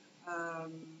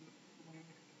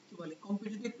কি বলে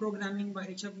কম্পিটিটিভ প্রোগ্রামিং বা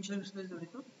এইসব বিষয়ের সাথে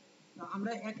জড়িত।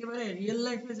 আমরা একেবারে রিয়েল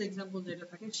লাইফের যে এক্সাম্পল যেটা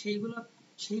থাকে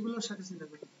সেইগুলোর সাথে চিন্তা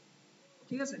করি,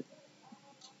 ঠিক আছে।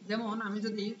 যেমন আমি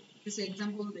যদি কিছু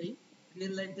এক্সাম্পল দেই,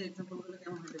 রিয়েল লাইফের এক্সাম্পল গুলো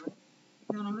কেমন হতে পারে।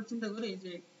 যেমন আমরা চিন্তা করি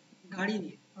যে গাড়ি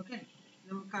নিয়ে, ওকে,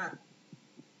 যেমন কার।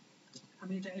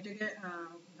 আমি এটাকে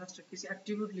জাস্ট কিছু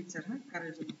অ্যাট্রিবিউট লিখছি, হ্যাঁ,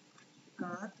 কারের জন্য।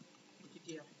 কার,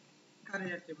 এটিটিআর, কারের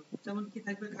অ্যাট্রিবিউট যেমন কি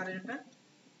থাকবে, কারের একটা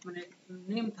মানে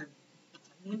নেম থাকবে।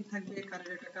 আচ্ছা, নেম থাকবে,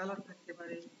 কারের একটা কালার থাকতে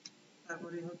পারে,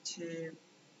 তারপরে হচ্ছে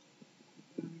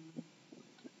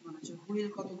মানে হচ্ছে হুইল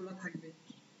কতগুলো থাকবে,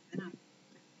 তাই না?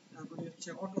 তারপরে হচ্ছে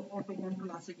অটো অটো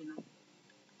কন্ট্রোল আছে কিনা,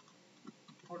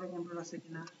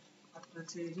 তারপরে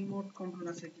হচ্ছে রিমোট কন্ট্রোল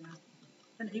আছে কিনা।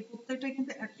 তাহলে এই প্রত্যেকটাই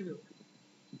কিন্তু অ্যাট্রিবিউট,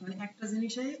 মানে একটা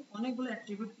জিনিসে অনেকগুলো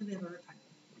অ্যাট্রিবিউট কিন্তু এভাবে থাকে।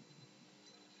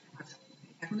 আচ্ছা,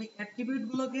 এখন এই অ্যাট্রিবিউট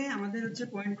গুলোকে আমাদের হচ্ছে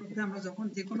পয়েন্ট করতে, আমরা যখন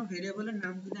যে কোনো ভেরিয়েবলের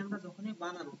নাম যদি আমরা যখনই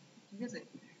বানাবো, ঠিক আছে,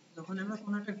 যখন আমরা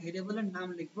কোনো একটা ভেরিয়েবলের নাম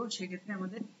লিখবো, সেক্ষেত্রে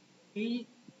আমাদের এই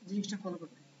জিনিসটা ফলো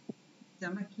করতে হবে যে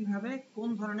আমরা কিভাবে কোন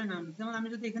ধরনের নাম। যেমন আমি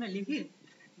যদি এখানে লিখি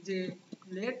যে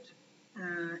লেট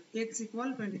x ইকুয়াল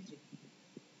 23,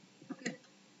 ওকে,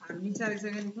 আর নিচে আরেক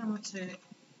জায়গায় লিখলাম হচ্ছে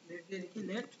লেট দিয়ে লিখি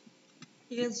লেট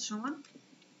এজ সমান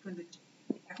 23।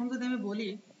 এখন যদি আমি বলি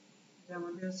যে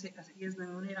আমাদের হচ্ছে এজ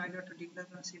নামে, মানে এর আগে একটা ডিক্লেয়ার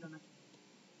করা ছিল না,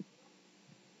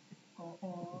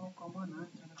 কমা না,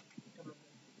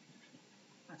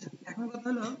 আচ্ছা, এখন কথা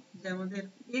হলো যে আমাদের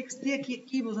এক্স দিয়ে কি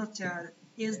কি বোঝাচ্ছে আর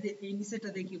এজ দিয়ে এই নিচেটা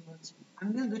দিয়ে কি বোঝাচ্ছে। আমি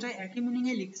কিন্তু দুটো একই মিনিং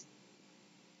এ লিখছি,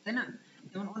 তাই না?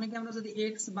 যেমন অনেকে আমরা যদি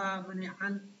এক্স বা মানে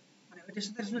মানে ওইটার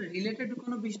সাথে আসলে রিলেটেড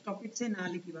কোনো টপিক চাই না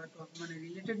লিখি, বা মানে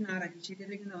রিলেটেড না রাখি,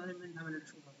 সেক্ষেত্রে কিন্তু আমাদের মেন ঝামেলাটা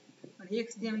শুরু হবে। মানে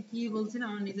এক্স দিয়ে আমি কি বলছি না,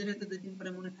 আমার নিজের হয়তো 2 দিন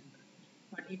পরে মনে থাকবে না,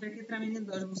 বাট এটার ক্ষেত্রে আমি যদি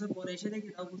 10 বছর পরে এসে দেখি,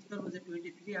 তাও বুঝতে পারবো যে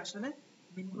 23 আসলে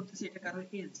মিন করতেছি এটা কারোর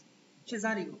এজ, সে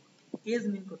যারই হোক, এজ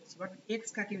মিন করতেছে, বাট এক্স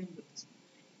কাকে মিন করতেছে,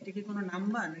 এটা কি কোনো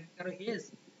নাম্বার নাকি কারো এজ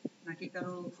নাকি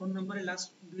কারো ফোন নাম্বারের লাস্ট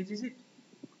 2 ডিজিট,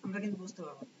 আমরা কিন্তু বুঝতে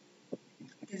পারবো।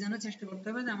 এই জন্য চেষ্টা করতে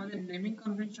হবে যে আমাদের নেমিং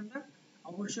কনভেনশনটা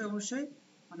অবশ্যই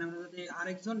মানে আমরা যদি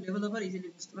আরেকজন ডেভেলপার ইজিলি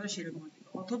বুঝতে পারে সেরকম হতে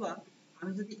হবে। অথবা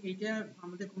আমি যদি এইটা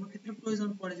আমাদের কোনো ক্ষেত্রে প্রয়োজন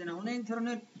পড়ে যে না, অনেক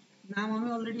ধরনের নাম আমি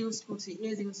অলরেডি ইউজ করছি,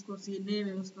 এজ ইউজ করছি, নেম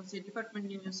ইউজ করছি, ডিপার্টমেন্ট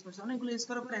নেম ইউজ করছি, অনেকগুলো ইউজ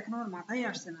করার পর এখন আমার মাথায়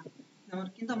আসছে না আমার,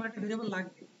 কিন্তু আমার একটা ভেরিয়েবল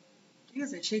লাগবে, ঠিক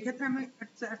আছে। সেই ক্ষেত্রে আমি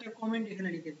একটা কমেন্ট এখানে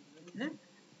লিখে দিতে পারি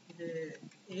যে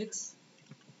x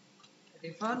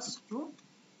refers to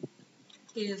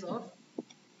age of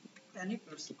any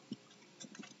person,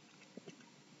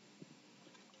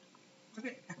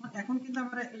 ওকে। এখন এখন কিন্তু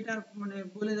আমরা এটা মানে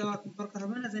বলে দেওয়া দরকার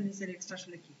হবে না যে নিচের এক্সট্রা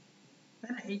আসলে কি,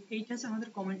 তাই না? এইটা হচ্ছে আমাদের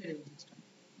কমেন্টের এক্সট্রা।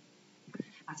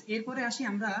 আচ্ছা, এরপরে আসি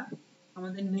আমরা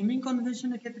আমাদের নেমিং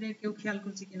কনভেনশনের ক্ষেত্রে কেউ খেয়াল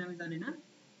করছে কিনা আমি জানি না,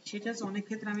 সেটা হচ্ছে অনেক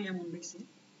ক্ষেত্রে আমি এমন লিখছি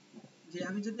যে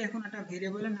আমি যদি এখন একটা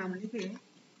ভেরিয়েবলের নাম লিখে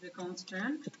যে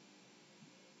কনস্ট্যান্ট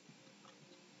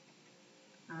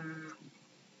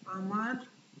আমার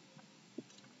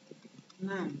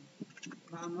নাম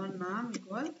বা আমার নাম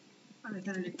ইকুয়াল আমি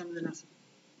এখানে লিখলাম যে নাসির।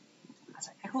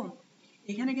 আচ্ছা এখন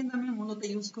এখানে কিন্তু আমি মূলত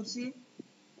ইউজ করছি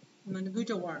মানে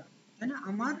দুইটা ওয়ার্ড, তাই না,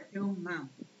 আমার এবং নাম।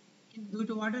 কিন্তু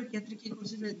দুইটা ওয়ার্ডের ক্ষেত্রে কি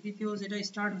করছি যে দ্বিতীয় যেটা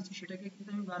স্টার্ট হচ্ছে সেটাকে কিন্তু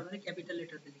আমি বারবার ক্যাপিটাল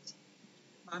লেটার দিয়ে লিখছি।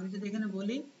 আমি যদি এখানে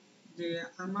বলি যে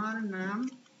আমার নাম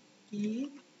কি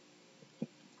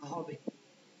হবে,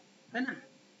 তাই না?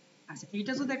 আচ্ছা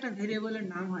এইটা যদি একটা ভেরিয়েবলের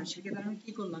নাম হয় সেক্ষেত্রে আমি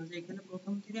কি করলাম যে এখানে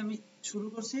প্রথম থেকে আমি শুরু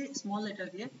করছি স্মল লেটার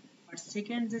দিয়ে, আর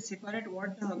সেকেন্ড যে সেপারেট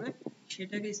ওয়ার্ডটা হবে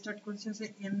সেটাকে স্টার্ট করছি হচ্ছে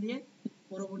এন দিয়ে,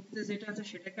 পরবর্তীতে যেটা আছে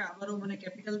সেটাকে আবারও মানে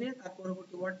ক্যাপিটাল দিয়ে, তার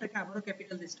পরবর্তী ওয়ার্ডটাকে আবারও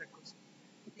ক্যাপিটাল দিয়ে স্টার্ট করছি।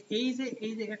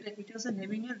 এই জায়গাটা এটা হচ্ছে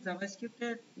নেমিং এর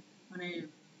জাভাস্ক্রিপ্টের মানে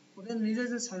ওদের নিজের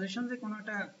যে সাজেশন যে কোনো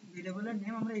একটা ভেরিয়েবলের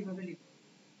নেম আমরা এইভাবে লিখব,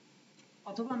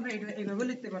 অথবা আমরা এটা এইভাবে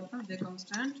লিখতে পারতাম যে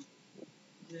কনস্ট্যান্ট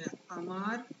যে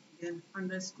আমার দেন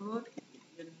আন্ডারস্কোর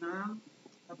দেন নাম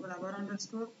তারপর আবার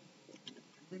আন্ডারস্কোর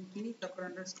দেন কি তারপর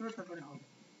আন্ডারস্কোর তারপরে হবে,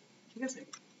 ঠিক আছে?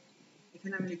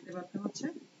 এখানে আমি লিখতে পারতাম হচ্ছে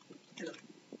হ্যালো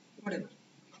হোয়াটএভার।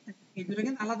 এই দুটো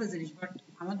কিন্তু আলাদা জিনিস, বাট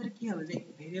আমাদের কি হবে যে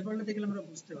ভেরিয়েবলটা দেখলে আমরা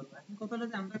বুঝতে পারবো। এখন কথা হলো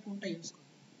যে আমরা কোনটা ইউজ করব,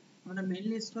 আমরা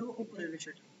মেইনলি ইউজ করব উপরের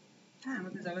বিষয়টা। হ্যাঁ,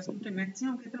 আমাদের জাভাস্ক্রিপ্টে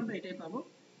ম্যাক্সিমাম ক্ষেত্রে আমরা এটাই পাবো।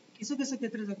 কিছু কিছু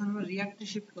ক্ষেত্রে যখন আমরা রিয়াক্টে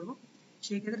শিফট করব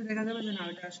সেই ক্ষেত্রে দেখা যাবে যে না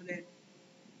এটা আসলে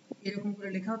এরকম করে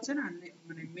লেখা হচ্ছে না,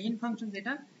 মানে মেইন ফাংশন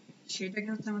যেটা সেটাকে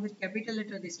হচ্ছে আমাদের ক্যাপিটাল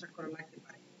লেটার দিয়ে স্টার্ট করা লাগতে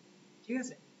পারে, ঠিক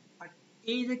আছে? আর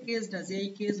এই যে কেসটা, যে এই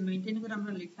কেস মেইনটেইন করে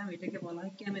আমরা লিখতাম এটাকে বলা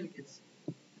হয় ক্যামেল কেস,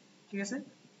 ঠিক আছে?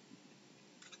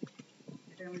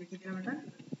 এটা আমি লিখে দিলাম, এটা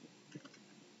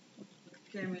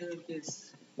ক্যামেল কেস।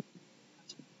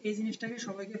 এই জিনিসটাকে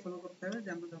সবাইকে ফলো করতে হবে যে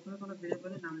আমরা যখন কোনো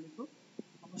ভেরিয়েবলের নাম লিখবো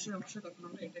অবশ্যই অবশ্যই তখন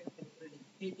আমরা এটাকে ফলো করে লিখব,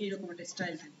 এইরকম একটা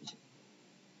স্টাইল থাকবে।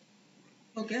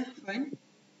 ওকে ফাইন,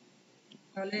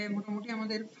 তাহলে মোটামুটি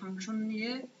আমাদের ফাংশন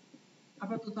নিয়ে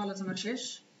আপাতত আলোচনা শেষ।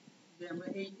 যে আমরা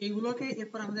এইগুলোকে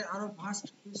এরপর আমাদের আরো ভাস্ট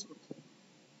ইউজ করতে হবে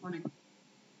অনেক।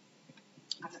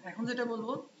 আচ্ছা এখন যেটা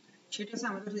বলবো সেটা হচ্ছে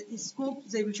আমাদের যে স্কোপ,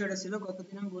 যে বিষয়টা ছিল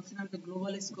গতদিন আমি বলছিলাম যে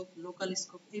গ্লোবাল স্কোপ লোকাল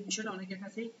স্কোপ, এই বিষয়টা অনেকের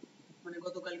কাছেই মানে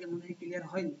গতকালকে মনে হয় ক্লিয়ার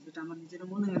হয়নি, যেটা আমার নিজেরও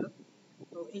মনে হলো।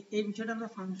 তো এই বিষয়টা আমরা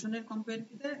ফাংশনের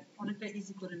কম্পারিটিভে অনেকটা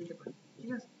ইজি করে নিতে পারি, ঠিক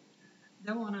আছে?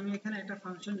 যেমন আমি এখানে একটা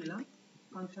ফাংশন নিলাম,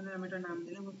 ফাংশনের আমি একটা নাম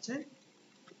দিলাম হচ্ছে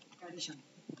অ্যাডিশন।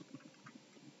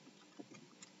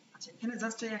 আচ্ছা এখানে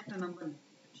জাস্ট একটা নাম্বার নেবে,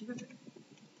 ঠিক আছে?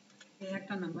 এই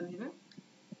একটা নাম্বার নেবে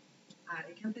আর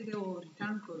এখান থেকে ও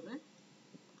রিটার্ন করবে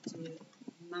যে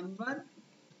নাম্বার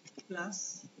প্লাস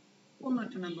অন্য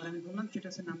একটা নাম্বার আমি বললাম সেটা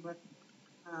হচ্ছে নাম্বার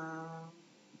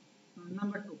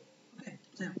নাম্বার 2। ওকে,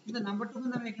 কিন্তু নাম্বার 2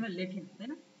 কিন্তু আমি এখানে লিখিনি, তাই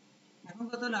না? এখন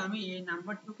কথা হলো আমি এই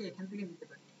নাম্বার 2 কে এখান থেকে নিতে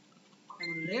পারি,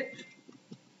 যেমন লেট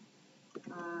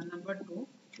নাম্বার 2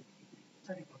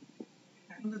 34।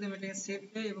 এখন যদি আমি এটাকে সেভ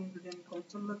করি এবং যদি আমি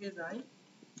কনসোল লগে যাই,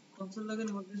 কনসোল লগের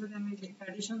মধ্যে যদি আমি যে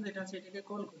অ্যাডিশন যেটা আছে এটাকে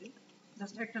কল করি,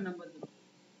 জাস্ট একটা নাম্বার দেব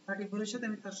 34 এর সাথে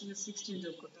আমি তার সাথে 16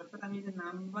 যোগ করতে, অর্থাৎ আমি যে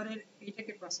নাম্বারের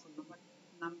এইটাকে পাস করলাম, বাট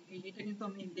নাম এইটা কিন্তু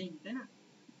আমি দেইনি, তাই না?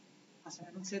 আচ্ছা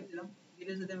এখন সেভ দিলাম,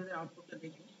 দিলে যদি আমাদের আউটপুটটা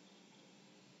দেখি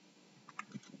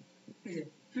এই যে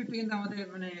 50 কিন্তু আমাদের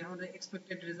মানে আমাদের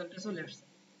এক্সপেক্টেড রেজাল্টে চলে আসছে।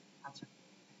 আচ্ছা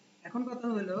এখন কথা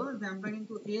হলো যে আমরা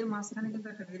কিন্তু এর মাঝখানে কিন্তু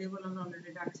একটা ভেরিয়েবল আমরা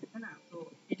অলরেডি রাখছি, তাই না? তো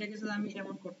এটাকে যদি আমি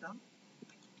এমন করতাম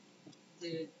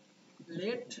যে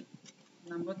লেট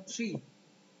নাম্বার 3,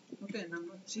 ওকে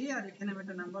নাম্বার 3, আর এখানে আমি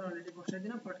একটা নাম্বার অলরেডি বসাই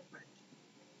দিলাম 45,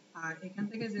 আর এখান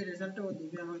থেকে যে রেজাল্টটা ও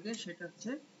দিবে আমাকে সেটা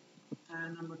হচ্ছে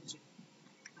নাম্বার 3।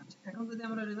 আচ্ছা এখন যদি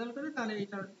আমরা রেজাল্ট করি তাহলে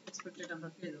এটার এক্সপেক্টেড আমরা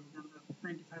পেয়ে যাবো যে আমরা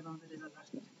 95 আমাদের রেজাল্ট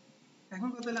আসছে। এখন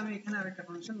কথা হলো আমি এখানে আরেকটা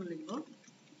ফাংশন লিখবো,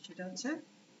 সেটা হচ্ছে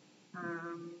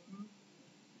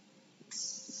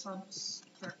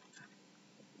সাবট্রাক্ট।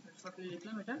 শর্টলি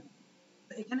লিখলাম এটা,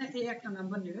 তো এখানে এই একটা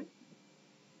নাম্বার নেবে,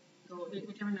 তো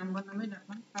এটা আমি নাম্বার নামেই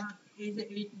রাখলাম কারণ এই যে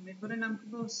এই মেথডের নাম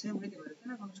কিন্তু সেম হইতে পারে, তাই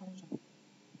না? কোনো সমস্যা নেই।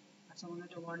 আচ্ছা মনে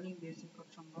একটা ওয়ার্নিং দিয়েছি খুব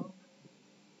সম্ভব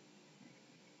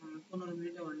 15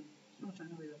 মিনিটে ওয়ার্নিং, সমস্যা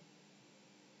নেই হয়ে যাবে।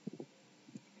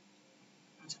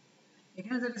 আচ্ছা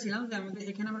এখানে যেটা ছিলাম যে আমাদের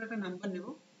এখানে আমরা একটা নাম্বার নেব,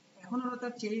 এখন আমরা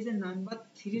তার চেয়ে যে নাম্বার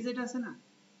 3 যেটা আছে না,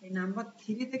 এই নাম্বার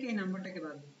 3 থেকে এই নাম্বারটাকে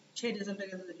বাদ দিই, সেই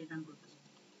রেজাল্টটাকে যদি রিটার্ন করতে চাই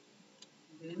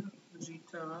দেন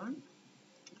রিটার্ন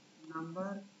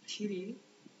নাম্বার 3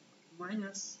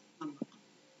 মাইনাস নাম্বার,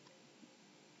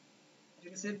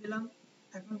 এটাকে সেভ দিলাম।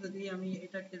 এখন যদি আমি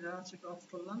এটাকে জাস্ট একটু অফ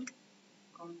করলাম,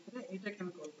 কাউন্ট করে এটাকে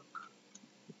আমি কল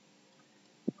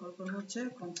করব, হচ্ছে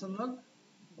কনসোল লগ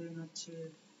দেন হচ্ছে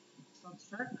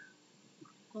সাবট্রাক্ট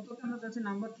কতকে আমরা চাচ্ছি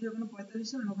নাম্বার 3 ওখানে 45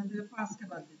 ছিল, ওখান থেকে 5 কে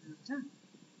বাদ দিতে হচ্ছে।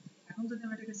 এখন যদি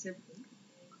আমি এটাকে সেভ করি,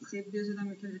 সেভ দিয়ে যদি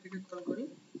আমি এটাকে কল করি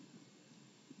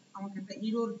আমাকে একটা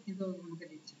এরর কিন্তু আমাকে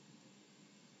দিচ্ছে।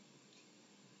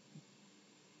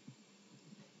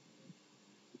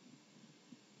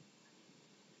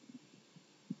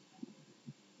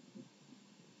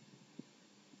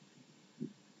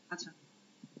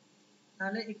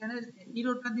 তাহলে এখানে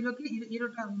ইরোটা দিল কি,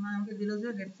 ইরোটা আমাকে দিল যে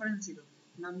reference error,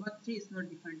 number 3 is not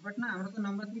defined. But না, আমরা তো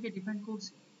নাম্বার 3 কে ডিফাইন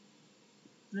করছি।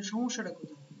 তাহলে সমস্যাটা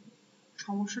কোথায়?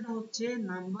 সমস্যাটা হচ্ছে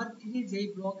নাম্বার 3 যেই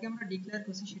ব্লকে আমরা ডিক্লেয়ার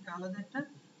করছি সেটা আলাদা একটা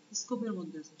স্কোপের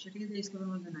মধ্যে আছে, সেটা কিন্তু এই স্কোপের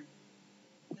মধ্যে নাই,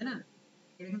 তাই না?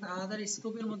 এটা কিন্তু আলাদা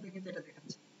স্কোপের মধ্যে কিন্তু এটা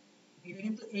দেখাচ্ছে। এটা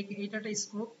কিন্তু এইটা একটা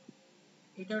স্কোপ,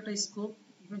 এটাও একটা স্কোপ,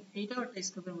 ইভেন এইটাও একটা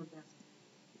স্কোপের মধ্যে আছে।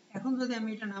 এখন যদি আমি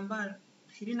এটা নাম্বার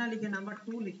 3 না লিখে নাম্বার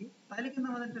 2 লিখি, তাহলে কিন্তু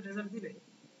আমাদের একটা রেজাল্ট দিবে,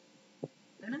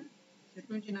 তাই না?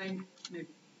 29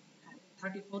 মেবি,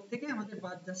 34 থেকে আমাদের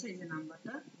বাদ যাচ্ছে এই যে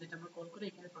নাম্বারটা যেটা আমরা কল করে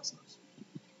এখানে পাস করছি।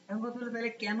 এখন কথা হলো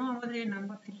তাহলে কেন আমাদের এই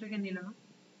নাম্বার 3 টাকে নিল না?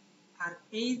 আর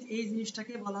এই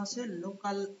জিনিসটাকে বলা হচ্ছে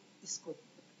লোকাল স্কোপ।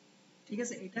 ঠিক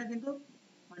আছে, এটা কিন্তু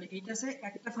মানে এইটা আছে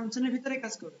একটা ফাংশনের ভিতরে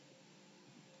কাজ করবে,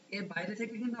 এর বাইরে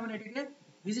থেকে কিন্তু আমরা এটাকে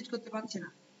ভিজিট করতে পারছি না।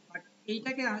 বাট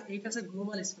এইটা আছে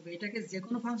গ্লোবাল স্কোপ, এটাকে যে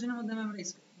কোনো ফাংশনের মধ্যে আমরা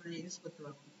মানে ইউজ করতে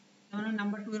পারবো। যেমন আমি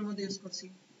নাম্বার 2 এর মধ্যে ইউজ করছি,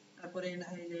 তারপরে এই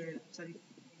যে সরি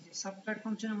এই যে সাবট্রাক্ট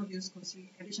ফাংশনের মধ্যে ইউজ করছি,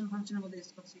 এডিশন ফাংশনের মধ্যে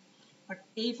ইউজ করছি। বাট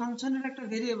এই ফাংশনের একটা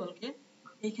ভেরিয়েবলকে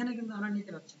এইখানে কিন্তু আমরা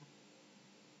নিতে পারছি না,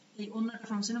 এই অন্য একটা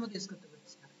ফাংশনের মধ্যে ইউজ করতে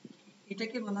পারছি না।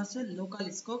 এটাকে বলা হচ্ছে লোকাল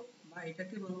স্কোপ, বা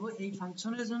এটাকে বলবো এই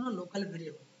ফাংশনের জন্য লোকাল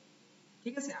ভেরিয়েবল।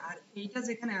 ঠিক আছে, আর এইটা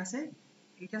যেখানে আছে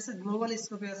এটা আছে গ্লোবাল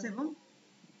স্কোপে আছে, এবং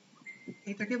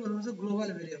এটাকে বলবো হচ্ছে গ্লোবাল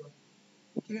ভেরিয়েবল।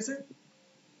 ঠিক আছে,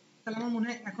 তাহলে আমার মনে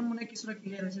হয় এখন মনে হয় কিছুটা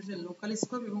ক্লিয়ার হয়েছে যে লোকাল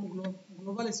স্কোপ এবং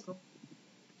গ্লোবাল স্কোপ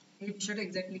এই বিষয়টা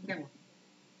এক্স্যাক্টলি কেমন।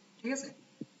 ঠিক আছে,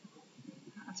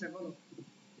 আচ্ছা বলো।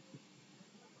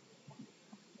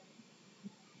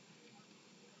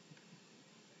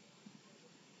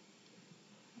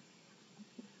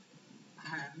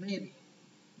 হ্যাঁ মেবি,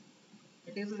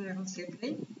 এটাকে যদি এখন সেভ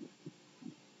দেই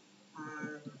আর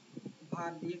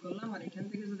ভার দিয়ে করলাম, আর এখান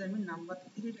থেকে যদি আমি নাম্বার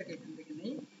 3 টাকে এখান থেকে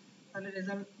নেই, তাহলে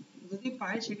রেজাল্ট যদি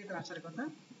পাই সেক্ষেত্রে আসার কথা,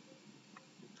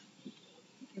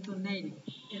 কিন্তু নেইনি।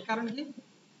 এর কারণ কি?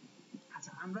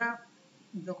 আচ্ছা, আমরা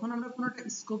যখন আমরা কোনো একটা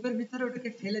স্কোপের ভিতরে ওটাকে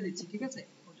ফেলে দিচ্ছি, ঠিক আছে,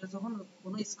 ওটা যখন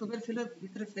কোনো স্কোপের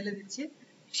ভিতরে ফেলে দিচ্ছি,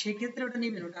 সেক্ষেত্রে ওটা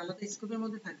নেবে না, ওটা আলাদা স্কোপের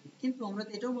মধ্যে থাকবে। কিন্তু আমরা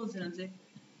তো এটাও বলছিলাম যে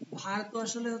ভার তো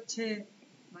আসলে হচ্ছে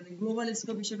মানে গ্লোবাল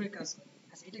স্কোপ হিসেবে কাজ করে।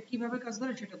 আচ্ছা, এটা কিভাবে কাজ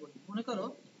করে সেটা বলি। মনে করো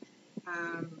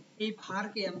এই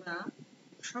ভারকে আমরা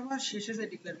সবার শেষে যে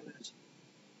ডিক্লেয়ার করে আসি,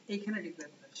 এইখানে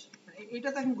ডিক্লেয়ার করে আসি, মানে এটা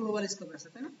তো এখন গ্লোবাল স্কোপে আছে,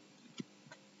 তাই না?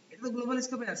 এটা তো গ্লোবাল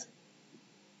স্কোপে আছে।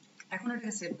 এখন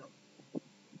এটাকে সেভ দাও।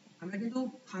 আমরা কিন্তু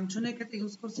ফাংশনের ক্ষেত্রে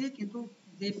ইউজ করছি, কিন্তু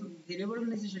যে ভেরিয়েবল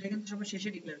নিয়েছি সেটা কিন্তু সবার শেষে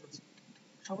ডিক্লেয়ার করছি।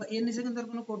 সবার এর নিচে কিন্তু আর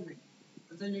কোনো কোড নেই,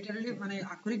 লিটারালি মানে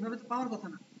আক্ষরিকভাবে তো পাওয়ার কথা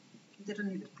না, কিন্তু এটা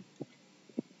নিবে।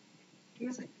 ঠিক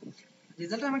আছে,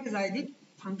 রেজাল্ট আমাকে যাই দিক,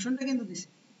 ফাংশনটা কিন্তু দিছে,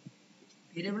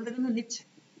 ভেরিয়েবলটা কিন্তু নিচ্ছে,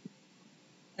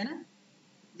 তাই না?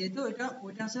 যেহেতু এটা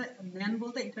ওইটা আছে ম্যান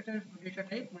বলতে এটা একটা ডেটা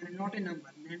টাইপ, মানে নট এ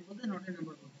নাম্বার, ম্যান বলতে নট এ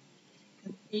নাম্বার বলতে।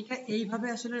 এইটা এইভাবে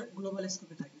আসলে গ্লোবাল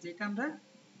স্কোপে থাকে, যেটা আমরা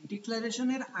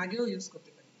ডিক্লারেশনের আগেও ইউজ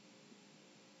করতে পারি।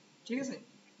 ঠিক আছে,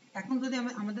 এখন যদি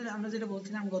আমরা যেটা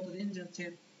বলছিলাম গতদিন যে হচ্ছে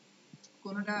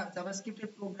কোনটা জাভাস্ক্রিপ্টের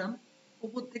প্রোগ্রাম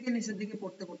উপর থেকে নিচের দিকে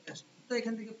পড়তে পড়তে আসে, তো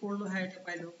এখান থেকে পড়লো, হ্যাঁ এটা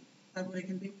পাইলো, তারপর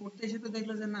এখান থেকে পড়তে এসে তো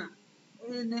দেখলো যে না,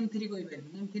 নেম 3 কই পাইলো,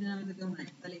 নেম 3 নামে তো কেউ নাই,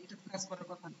 তাহলে এটা তো কাজ করার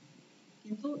কথা না।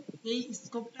 কিন্তু এই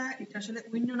স্কোপটা এটা আসলে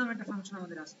উইন্ডো নামে একটা ফাংশন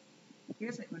আমাদের আছে। ঠিক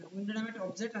আছে, মানে উইন্ডো নামে একটা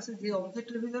অবজেক্ট আছে, যে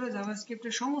অবজেক্টের ভিতরে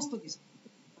জাভাস্ক্রিপ্টের সমস্ত কিছু,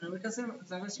 মানে ওইটা আছে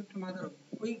জাভাস্ক্রিপ্টের মাদার,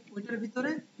 ওইটার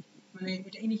ভিতরে মানে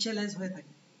এটা ইনিশিয়ালাইজ হয়ে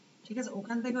থাকে। ঠিক আছে,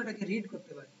 ওখান থেকে ওটাকে রিড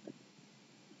করতে পারে।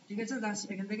 ঠিক আছে, জাস্ট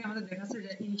এখান থেকে আমাদের দেখাচ্ছে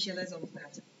যে ইনিশিয়ালাইজ অবস্থায়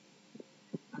আছে।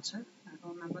 আচ্ছা,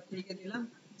 এখন নাম্বার 3 কে দিলাম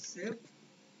সেভ,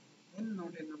 দেন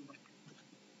নট এর নাম্বার।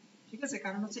 ঠিক আছে,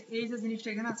 কারণ হচ্ছে এই যে জিনিসটা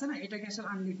এখানে আছে না, এটাকে আসলে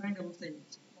আনডিফাইন্ড অবস্থায়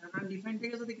নিচ্ছে। কারণ আনডিফাইন্ড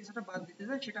থেকে যদি কিছুটা বাদ দিতে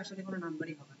যায় সেটা আসলে কোনো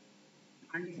নাম্বারই হবে না।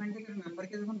 আনডিফাইন্ড থেকে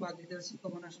নাম্বারকে যখন বাদ দিতে যাচ্ছি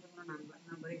তখন আসলে কোনো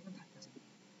নাম্বারই এখানে থাকতেছে না।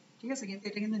 ঠিক আছে, কিন্তু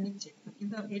এটা কিন্তু নিচ্ছে।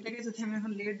 কিন্তু এটাকে যদি আমি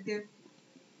এখন লেট দিয়ে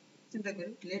চিন্তা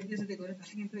করি, লেট দিয়ে যদি করি,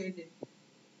 তাহলে কিন্তু এই যে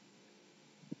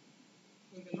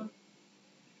হয়ে গেল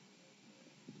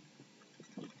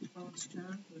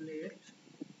কনস্ট্যান্ট লেট,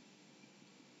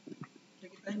 এটা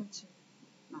কি তাই নিচ্ছে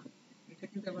না? এটা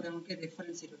কিন্তু আবার আমাকে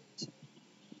রেফারেন্স হিরো দিচ্ছে,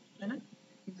 তাই না?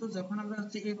 কিন্তু যখন আমরা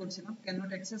হচ্ছে করছিলাম ক্যান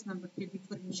নট অ্যাক্সেস নাম্বার কি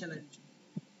বিফোর ইনিশিয়ালাইজেশন,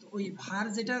 তো ওই ভার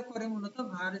যেটা করে মূলত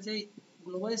ভার যে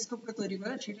গ্লোবাল স্কোপটা তৈরি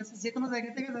করে সেটা হচ্ছে যে কোনো জায়গা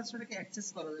থেকে জাস্ট ওটাকে অ্যাক্সেস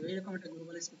করা যাবে, এরকম একটা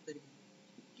গ্লোবাল স্কোপ তৈরি করে।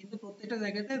 কিন্তু প্রত্যেকটা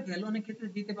জায়গাতে ভ্যালু অনেক ক্ষেত্রে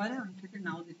দিতে পারে, অনেক ক্ষেত্রে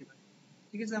নাও দিতে পারে।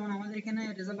 ঠিক আছে, যেমন আমাদের এখানে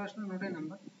রেজাল্ট আসলো নট এ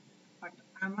নাম্বার, বাট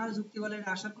আমার যুক্তি বলে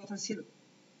এটা আসার কথা ছিল।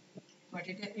 বাট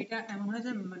এটা এটা এমন হয়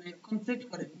যে মানে কনফ্লিক্ট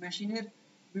করে মেশিনের,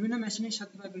 বিভিন্ন মেশিনের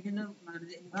সাথে বা বিভিন্ন মানে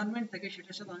যে এনভায়রনমেন্ট থাকে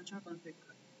সেটার সাথে অনেক সময় কনফ্লিক্ট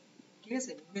করে। ঠিক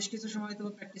আছে, বেশ কিছু সময় তো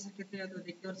প্র্যাকটিসের ক্ষেত্রে হয়তো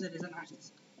দেখতে পাচ্ছে রেজাল্ট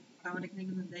আসছে, আর আমার এখানে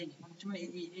কিন্তু দেয়নি। অনেক সময়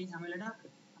এই ঝামেলাটা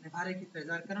মানে ভারের ক্ষেত্রে,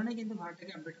 যার কারণে কিন্তু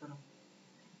ভারটাকে আপডেট করা হয়।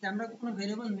 যে আমরা কোনো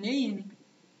ভেরিয়েবল নেইনি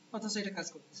অথচ এটা কাজ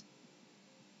করতেছে,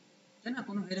 তাই না?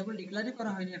 কোনো ভেরিয়েবল ডিক্লেয়ারই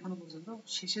করা হয়নি এখনো পর্যন্ত,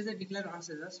 শেষে যে ডিক্লেয়ার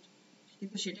আছে জাস্ট,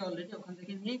 কিন্তু সেটা অলরেডি ওখান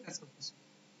থেকে নিয়েই কাজ করতেছে।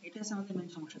 এটা হচ্ছে আমাদের মেন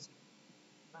সমস্যা ছিল,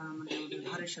 বা মানে আমাদের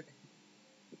ধারের সাথে।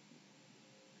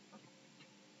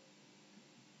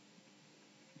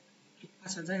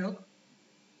 আচ্ছা যাই হোক,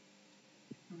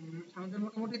 আমাদের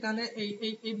মোটামুটি তাহলে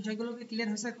এই বিষয়গুলো কি ক্লিয়ার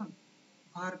হয়েছে এখন?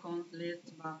 var, const, let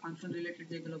বা ফাংশন রিলেটেড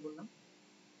যেগুলো বললাম,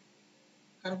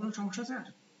 কারো কোনো সমস্যা আছে আর?